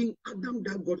of even Adam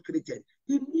that God created.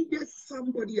 He needed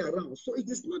somebody around. So it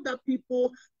is not that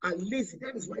people are lazy.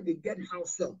 That is why they get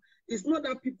house help. It's not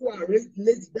that people are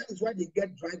lazy. That is why they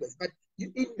get drivers. But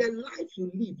in the life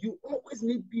you live, you always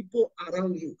need people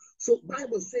around you. So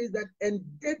Bible says that, and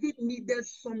David needed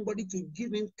somebody to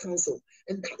give him counsel.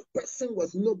 And that person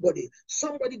was nobody.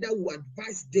 Somebody that would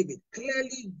advise David.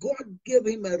 Clearly, God gave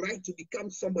him a right to become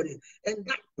somebody. And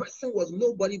that person was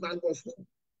nobody, but was who?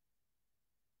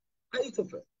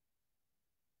 Ahithophel.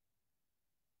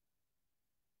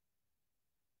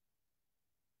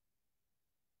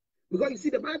 Because you see,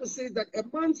 the Bible says that a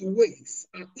man's ways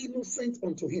are innocent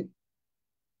unto him,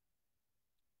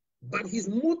 but his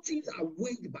motives are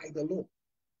weighed by the Lord.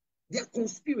 They are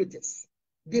conspirators.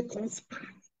 They conspire.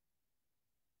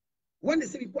 When they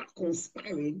say people are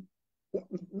conspiring,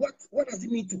 what does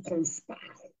it mean to conspire?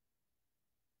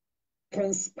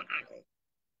 Conspire.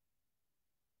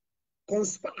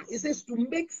 It says to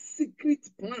make secret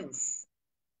plans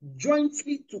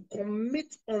jointly to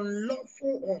commit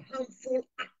unlawful or harmful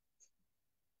acts.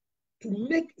 To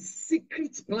make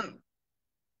secret plan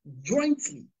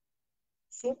jointly.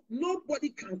 So nobody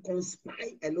can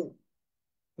conspire alone.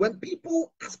 When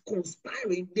people are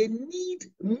conspiring, they need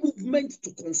movement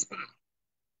to conspire.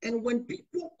 And when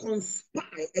people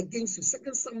conspire against you,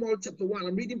 2 Samuel chapter 1,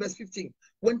 I'm reading verse 15.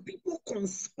 When people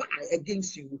conspire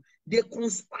against you, they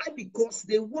conspire because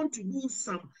they want to do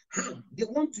some harm. They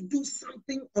want to do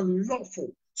something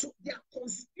unlawful. So they are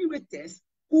conspirators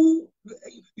who,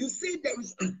 you say there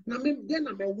is, then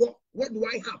I'm a what do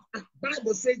I have?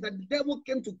 Bible says that the devil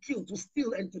came to kill, to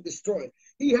steal, and to destroy.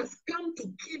 He has come to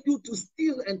kill you, to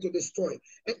steal, and to destroy.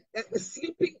 And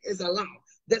sleeping is allowed.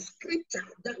 The scripture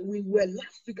that we were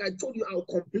last week, I told you I'll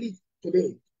complete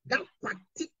today. That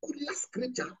particular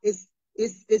scripture is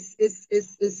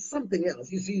something else.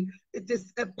 You see, it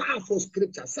is a powerful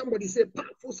scripture. Somebody say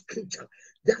powerful scripture,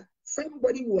 that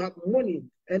somebody who have money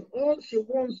and all she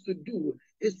wants to do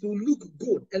is to look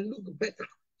good and look better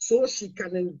so she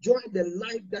can enjoy the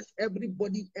life that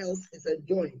everybody else is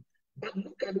enjoying. But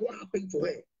look at what happened to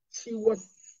her. She was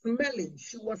smelling,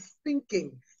 she was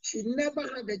thinking, she never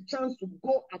had a chance to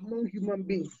go among human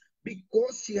beings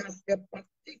because she has a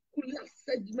particular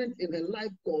segment in her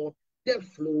life called the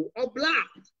flow of blood.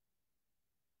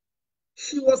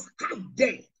 She was half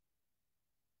dead.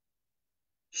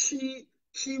 She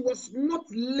was not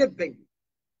living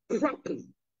properly.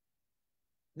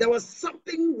 There was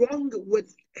something wrong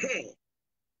with her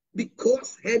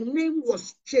because her name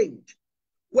was changed.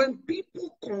 When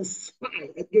people conspire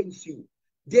against you,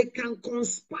 they can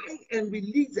conspire and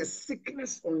release a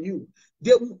sickness on you.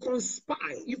 They will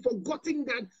conspire. You've forgotten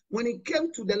that when it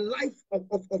came to the life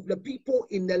of the people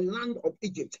in the land of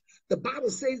Egypt, the Bible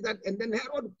says that, and then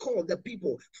Herod called the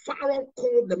people. Pharaoh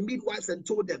called the midwives and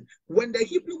told them, when the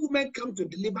Hebrew women come to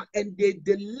deliver, and they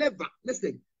deliver,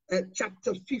 listen,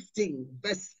 chapter 15,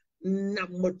 verse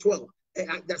number 12,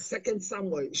 the second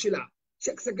Samuel, Sheila.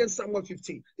 Check 2 Samuel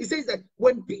 15. It says that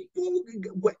when people,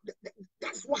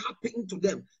 that's what happened to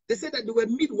them. They said that they were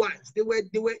midwives. They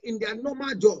were in their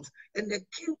normal jobs. And the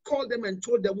king called them and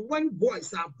told them, when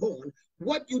boys are born,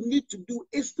 what you need to do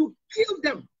is to kill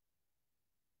them.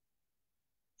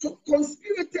 So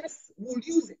conspirators will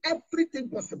use everything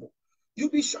possible. You'll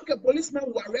be shocked a policeman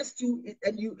will arrest you,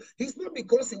 and he's not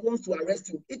because he wants to arrest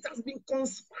you. It has been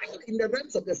conspired in the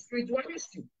realms of the spirit to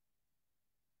arrest you,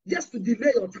 just to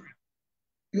delay your time.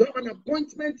 You have an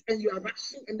appointment and you are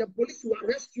rushing, and the police will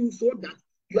arrest you so that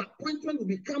your appointment will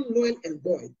become null and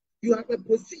void. You have a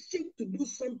position to do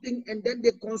something, and then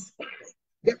they conspire.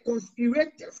 The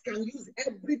conspirators can use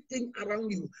everything around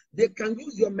you. They can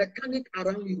use your mechanic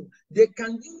around you. They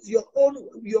can use your own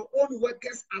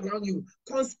workers around you.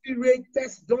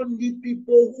 Conspirators don't need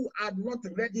people who are not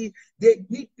ready. They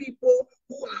need people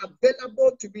who are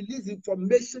available to release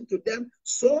information to them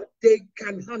so they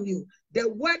can harm you. The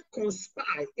word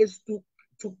conspire is to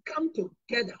come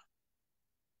together,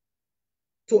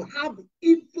 to have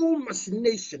evil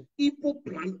machination, evil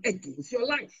plan against your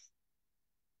life.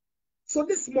 So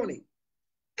this morning,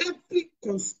 every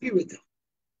conspirator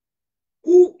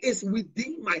who is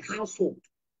within my household,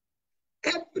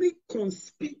 every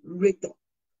conspirator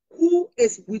who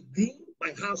is within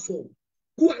my household,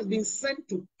 who has been sent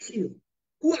to kill,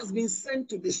 who has been sent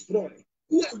to destroy,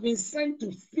 who has been sent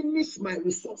to finish my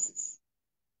resources.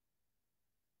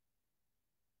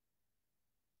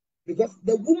 Because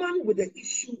the woman with the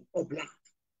issue of blood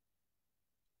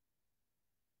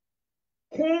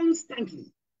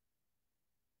constantly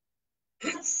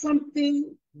had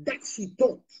something that she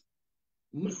thought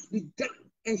must be done,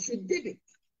 and she did it.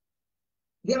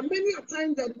 There are many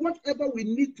times that whatever we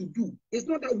need to do, it's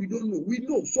not that we don't know. We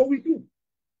know, so we do.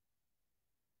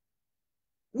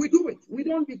 We do it. We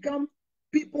don't become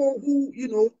people who,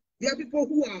 there are people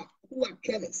who are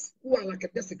careless, who are like a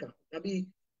Jessica. I mean,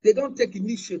 they don't take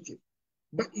initiative.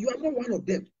 But you are not one of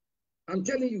them. I'm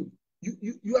telling you,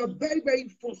 you are very, very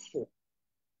forceful.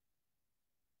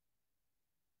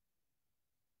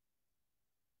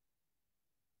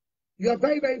 You are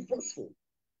very, very forceful.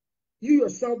 You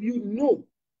yourself, you know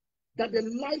that the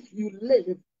life you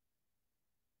live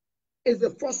is a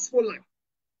forceful life.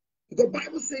 The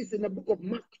Bible says in the book of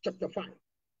Mark chapter 5,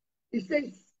 it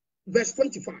says, verse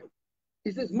 25,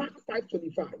 it says, Mark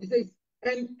 5:25, it says,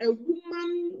 and a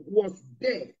woman was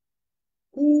there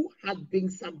who had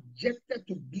been subjected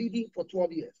to bleeding for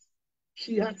 12 years.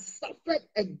 She had suffered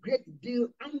a great deal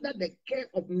under the care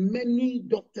of many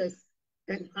doctors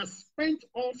and has spent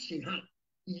all she had.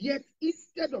 Yet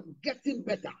instead of getting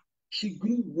better, she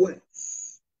grew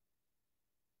worse.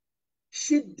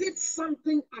 She did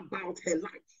something about her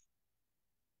life.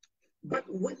 But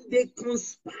when they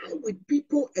conspire with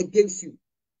people against you,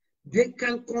 they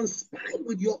can conspire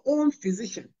with your own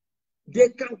physician. They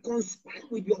can conspire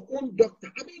with your own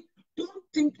doctor. I mean, don't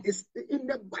think it's in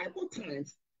the Bible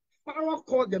times. Pharaoh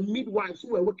called the midwives who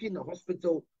were working in the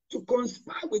hospital to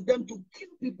conspire with them to kill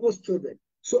people's children.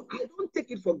 So I don't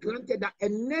take it for granted that a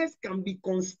nurse can be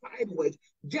conspired with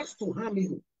just to harm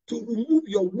you, to remove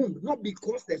your womb, not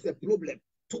because there's a problem,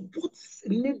 to put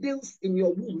needles in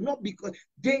your womb, not because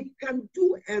they can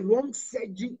do a wrong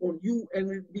surgery on you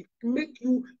and make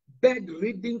you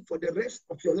bedridden for the rest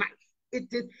of your life.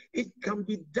 It can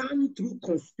be done through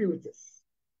conspirators.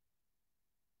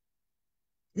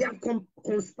 They are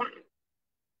conspired.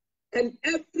 And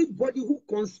everybody who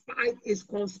conspired is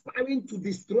conspiring to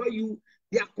destroy you.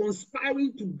 They are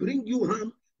conspiring to bring you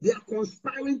harm. They are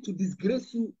conspiring to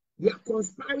disgrace you. They are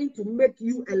conspiring to make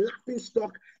you a laughing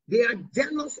stock. They are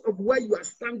jealous of where you are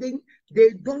standing.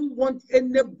 They don't want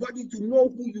anybody to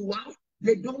know who you are.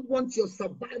 They don't want your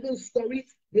surviving story.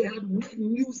 They have made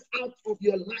news out of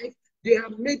your life. They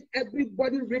have made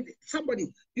everybody read.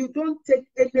 Somebody, you don't take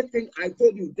anything, I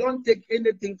told you, don't take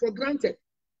anything for granted.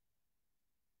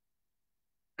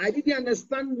 I didn't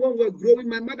understand when we were growing.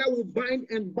 My mother would bind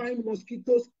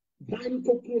mosquitoes, bind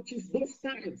cockroaches, those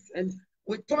times. And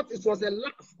we thought it was a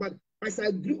laugh. But as I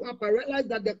grew up, I realized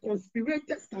that the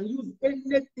conspirators can use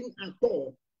anything at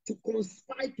all to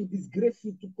conspire to disgrace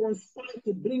you, to conspire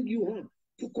to bring you harm,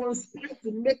 to conspire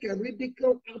to make a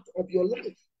ridicule out of your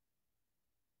life.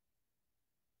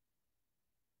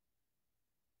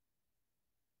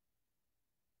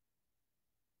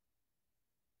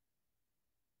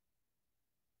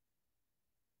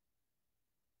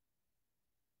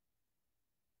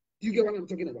 You get what I'm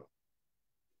talking about?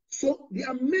 So there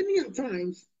are many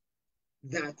times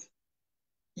that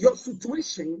your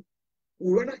situation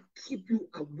will rather keep you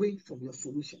away from your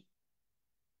solution.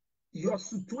 Your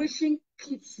situation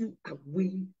keeps you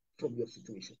away from your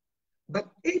situation. But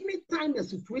anytime a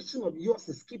situation of yours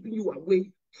is keeping you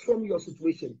away from your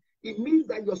situation, it means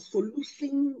that your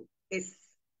solution is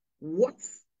what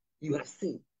you have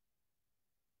seen.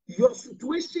 Your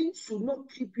situation should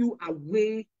not keep you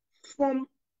away from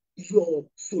your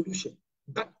solution.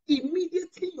 But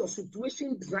immediately your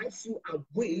situation drives you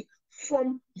away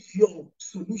from your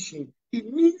solution,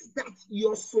 it means that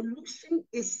your solution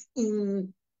is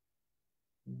in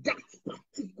that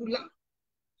particular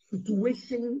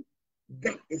situation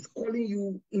that is calling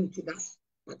you into that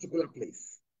particular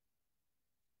place.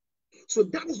 So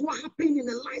that is what happened in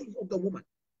the life of the woman.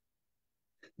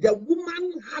 The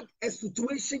woman had a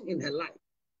situation in her life,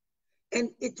 and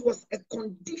it was a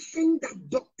condition that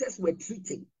doctors were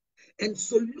treating, and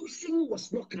solution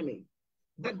was not coming.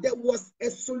 But there was a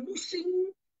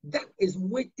solution that is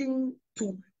waiting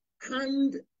to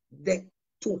handle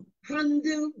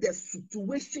the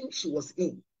situation she was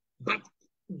in. But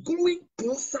going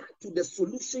closer to the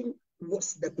solution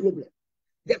was the problem.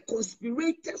 The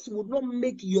conspirators would not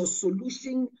make your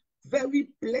solution very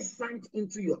pleasant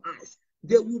into your eyes.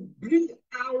 They will bring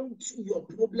out your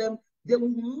problem. They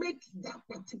will make that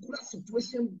particular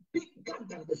situation bigger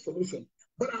than the solution.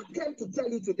 But I came to tell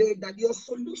you today that your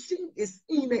solution is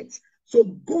in it. So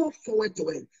go forward to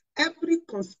it. Every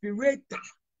conspirator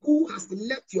who has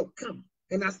left your camp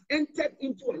and has entered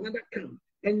into another camp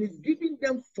and is giving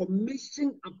them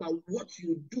information about what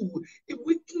you do, it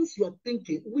weakens your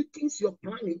thinking, weakens your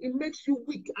planning. It makes you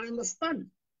weak. I understand.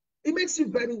 It makes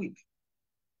you very weak.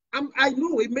 I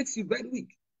know it makes you very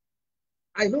weak.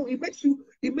 I know it makes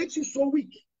you so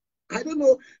weak. I don't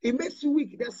know, it makes you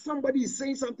weak that somebody is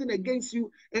saying something against you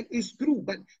and it's true,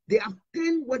 but they have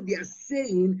turned what they are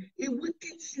saying, it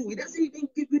weakens you. It doesn't even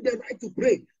give you the right to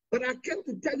pray. But I came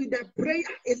to tell you that prayer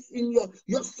is in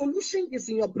your solution is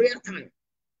in your prayer time.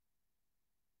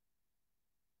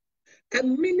 A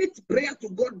minute prayer to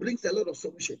God brings a lot of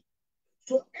solution.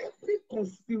 So every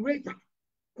conspirator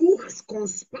who has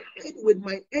conspired with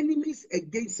my enemies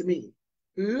against me,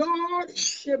 Lord,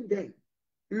 shame them.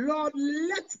 Lord,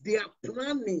 let their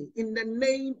planning in the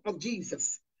name of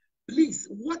Jesus, please,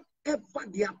 whatever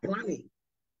they are planning,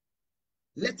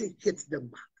 let it hit them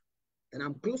back. And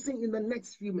I'm closing in the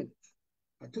next few minutes.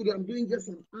 I told you I'm doing just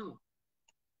an hour.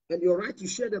 And you're right to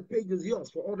share the page is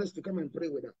yours for others to come and pray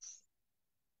with us.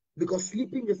 Because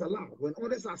sleeping is allowed. When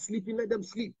others are sleeping, let them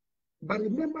sleep. But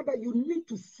remember that you need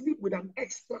to sleep with an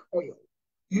extra oil.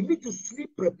 You need to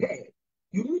sleep prepared.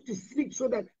 You need to sleep so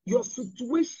that your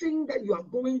situation that you are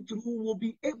going through will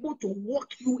be able to walk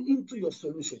you into your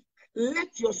solution.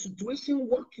 Let your situation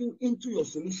walk you into your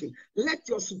solution. Let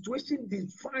your situation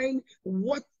define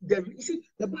what you see,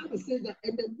 the Bible says that,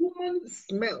 and the woman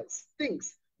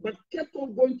stinks, but kept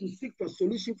on going to seek for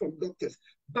solution from doctors.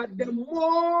 But the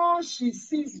more she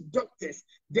sees doctors,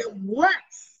 the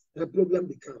worse the problem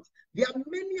becomes. There are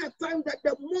many a time that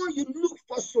the more you look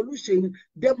for solution,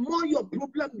 the more your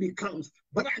problem becomes.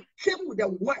 But I came with a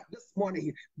word this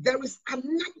morning. There is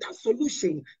another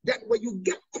solution that when you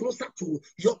get closer to,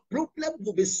 your problem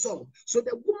will be solved. So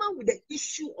the woman with the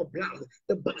issue of blood,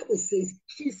 the Bible says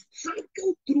she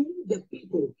struggled through the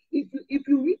people. If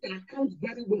you read the account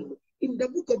very well, in the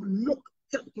book of Luke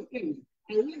chapter 8,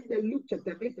 I like the Luke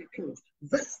chapter 8 account,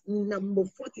 verse number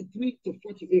 43 to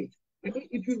 48. I mean,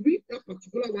 if you read that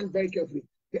particular one very carefully,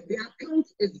 the account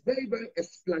is very, very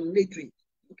explanatory.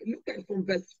 Look at it from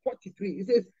verse 43. It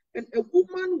says, and a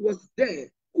woman was there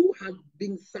who had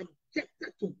been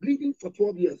subjected to bleeding for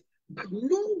 12 years, but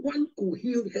no one could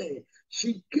heal her.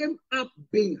 She came up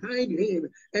behind him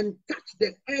and touched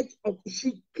the edge of,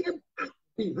 she came up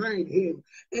behind him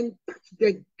and touched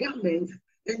the garment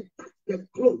and touched the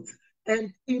clothes,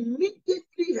 and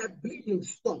immediately her bleeding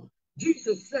stopped.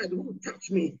 Jesus said, who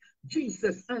touched me?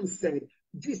 Jesus answered.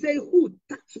 Jesus said, who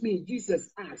touched me? Jesus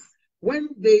asked. When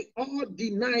they all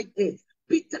denied it,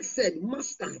 Peter said,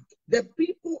 Master, the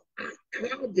people are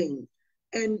crowding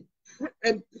and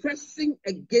pressing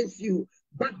against you.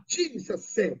 But Jesus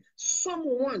said,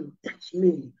 someone touched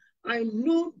me. I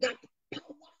know that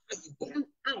power has gone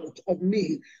out of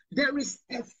me. There is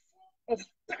a form of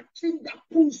touching that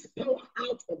pulls power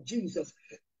out of Jesus.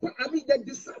 I mean, the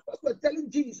disciples were telling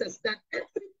Jesus that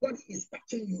everybody is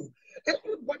touching you.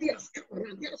 Everybody has come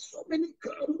around. There are so many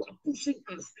crowds who are pushing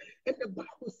us. And the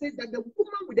Bible says that the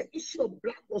woman with the issue of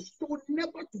blood was told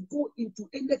never to go into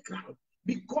any crowd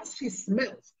because she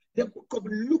smells. The book of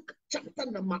Luke, chapter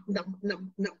number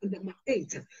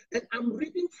 8. And I'm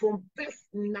reading from verse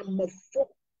number 4.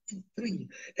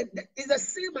 It's the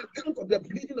same account of the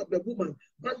bleeding of the woman,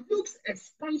 but Luke's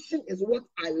expansion is what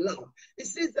I love. It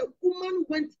says the woman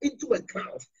went into a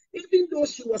crowd, even though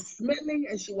she was smelling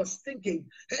and she was stinking.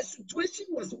 Her situation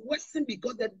was worsened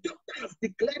because the doctor has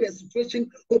declared her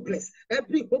situation hopeless.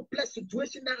 Every hopeless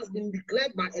situation that has been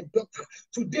declared by a doctor,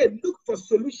 today look for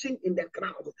solution in the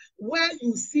crowd. Where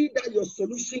you see that your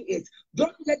solution is,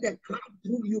 don't let the crowd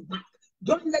pull you back.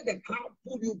 Don't let the crowd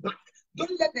pull you back.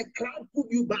 Don't let the crowd pull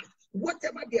you back.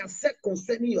 Whatever they have said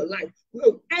concerning your life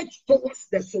will edge towards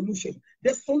the solution.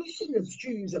 The solution is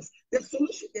Jesus. The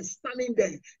solution is standing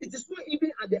there. It is not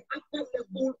even at the upper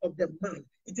level of the man.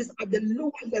 It is at the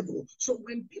lower level. So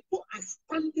when people are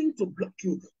standing to block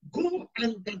you, go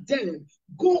under them.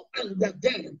 Go under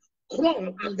them.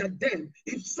 Crawl under them.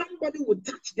 If somebody would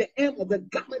touch the hem of the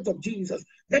garment of Jesus,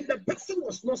 then the person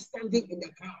was not standing in the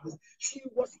crowd. She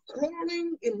was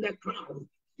crawling in the crowd.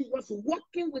 He was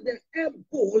walking with the air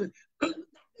pole under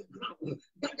the ground,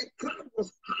 that the crowd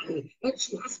was high, and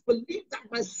she has believed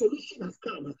that my solution has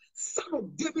come. Son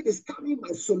of David is coming,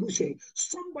 my solution.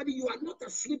 Somebody, you are not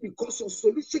asleep because your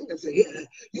solution is here.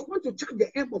 You want to touch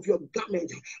the hem of your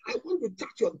garment. I want to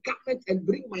touch your garment and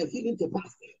bring my healing to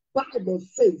pass. Bible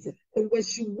says, and when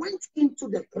she went into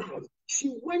the crowd,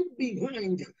 she went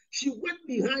behind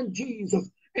Jesus,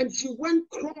 and she went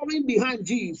crawling behind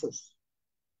Jesus.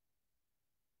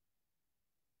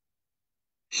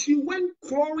 She went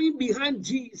crawling behind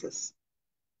Jesus.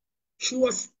 She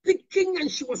was sticking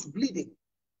and she was bleeding.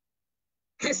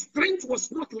 Her strength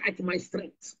was not like my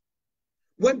strength.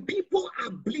 When people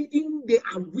are bleeding, they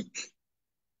are weak.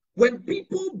 When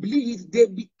people bleed, they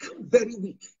become very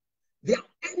weak. Their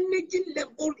energy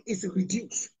level is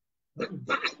reduced. But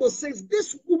Bible says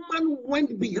this woman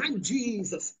went behind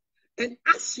Jesus. And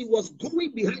as she was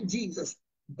going behind Jesus,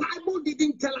 Bible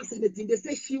didn't tell us anything. They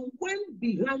say she went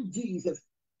behind Jesus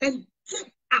and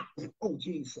kept up. Oh,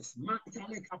 Jesus.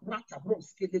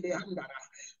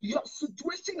 Your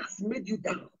situation has made you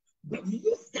down. But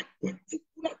use that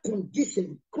particular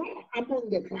condition. Crawl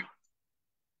among the crowd.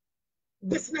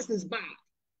 Business is bad.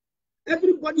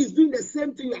 Everybody is doing the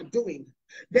same thing you are doing.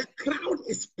 The crowd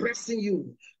is pressing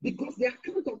you. Because the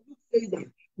account of Luke says that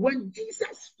when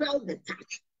Jesus felt the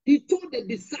touch, he told the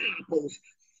disciples,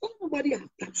 somebody has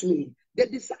touched me. The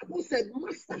disciples said,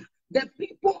 Master, the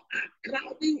people are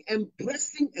crowding and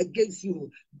pressing against you.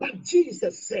 But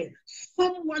Jesus said,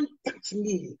 someone touched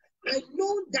me. I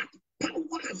know that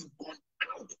power has gone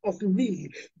out of me.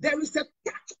 There is a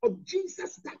touch of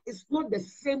Jesus that is not the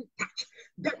same touch.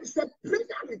 There is a prayer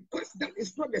request that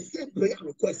is not the same prayer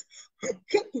request. I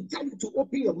came to tell you to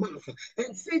open your mouth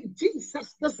and say,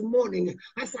 Jesus, this morning,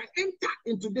 as I enter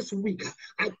into this week,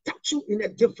 I touch you in a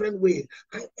different way.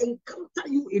 I encounter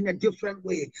you in a different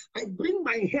way. I bring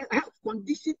my health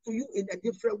condition to you in a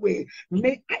different way.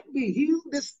 May I be healed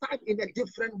this time in a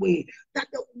different way. That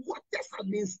the waters have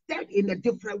been stirred in a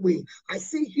different way. I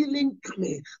see healing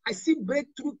coming. I see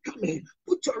breakthrough coming.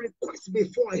 Put your request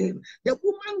before him. The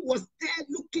woman was there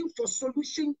looking for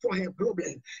solution for her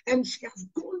problem, and she has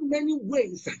gone many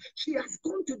ways. She has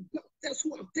gone to doctors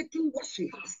who have taken what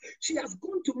she has. She has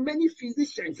gone to many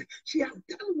physicians. She has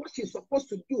done what she's supposed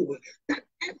to do. That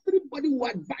everybody who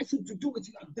advise you to do it,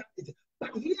 you have done it.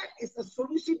 But here is a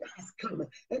solution that has come.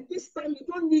 And this time you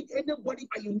don't need anybody,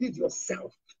 but you need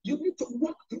yourself. You need to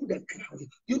walk through the crowd.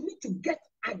 You need to get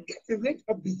rid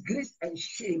of disgrace and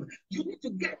shame. You need to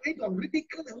get rid of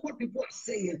ridicule and what people are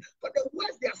saying. But the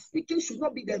words they are speaking should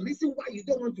not be the reason why you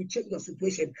don't want to change your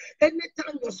situation.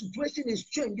 Anytime your situation is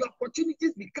changed, your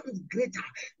opportunities become greater.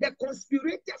 The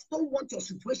conspirators don't want your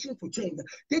situation to change.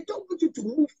 They don't want you to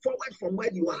move forward from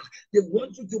where you are. They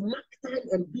want you to mark time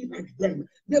and be like them.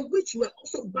 They wish you were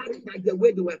also barren like the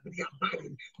way they are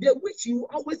barren. They wish you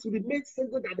always remain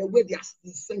single like the way they are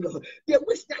single. They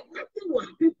wish that nothing will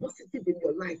happen positive in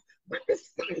your life. But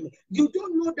this time, you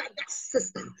don't know that that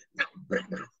sister, that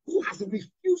brother who has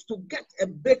refused to get a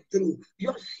breakthrough,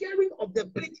 your sharing of the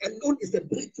break alone is a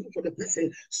breakthrough for the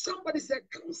person. Somebody said,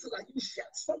 counselor, you shared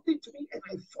something to me and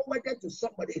I forwarded to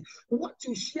somebody. What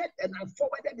you shared and I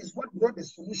forwarded is what brought the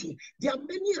solution. There are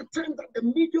many times that the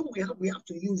medium we have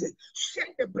to use it. Share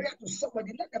the prayer to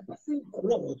somebody, let the person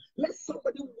grow. Let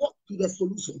somebody walk to the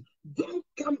solution. Don't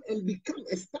come and become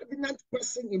a stagnant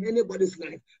person in anybody's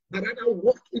life, but rather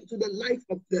walk into the life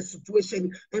of the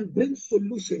situation and bring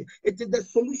solution. It is the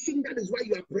solution that is why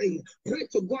you are praying. Pray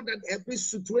to God that every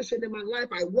situation in my life,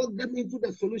 I walk them into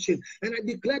the solution. And I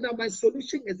declare that my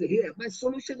solution is here. My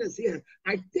solution is here.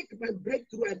 I take my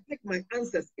breakthrough. I take my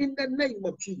answers in the name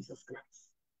of Jesus Christ.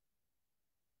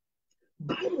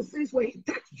 Bible says when he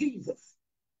touched Jesus,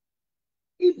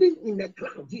 even in the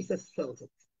crowd, Jesus felt it.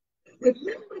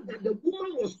 Remember that the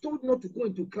woman was told not to go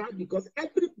into crowd because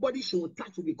everybody she would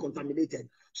touch will be contaminated.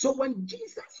 So when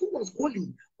Jesus, who was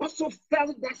holy, also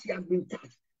felt that she had been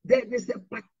touched, there is a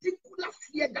particular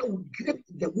fear that would grip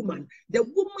the woman. The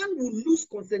woman will lose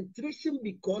concentration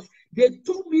because they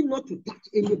told me not to touch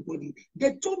anybody.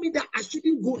 They told me that I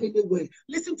shouldn't go anywhere.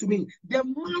 Listen to me. The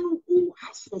man who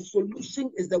has a solution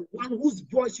is the one whose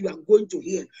voice you are going to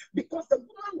hear. Because the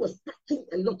woman was touching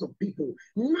a lot of people.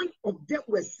 None of them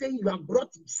were saying you have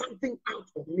brought something out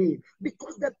of me.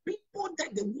 Because the people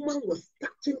that the woman was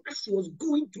touching as she was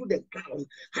going through the crowd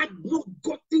had not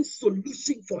gotten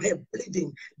solution for her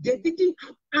bleeding. They didn't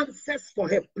have answers for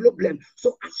her problem.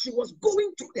 So as she was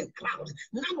going through the crowd,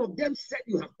 none of them said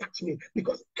you have touched me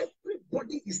because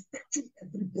everybody is touching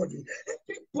everybody.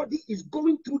 Everybody is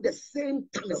going through the same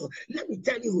tunnel. Let me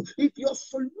tell you, if your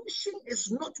solution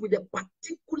is not with a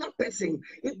particular person,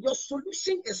 if your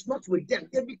solution is not with them,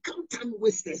 they become time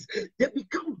wasters. They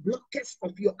become blockers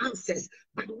of your answers.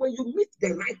 But when you meet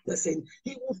the right person,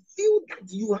 he will feel that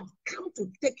you have come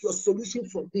to take your solution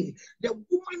from me. The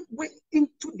woman went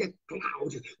into the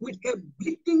cloud with a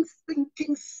bleeding,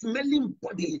 stinking, smelling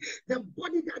body, the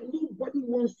body that nobody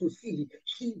wants to see.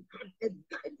 She had a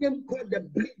guy named called the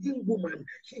bleeding woman.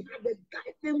 She had a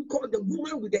guy named called the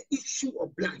woman with the issue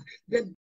of blood. The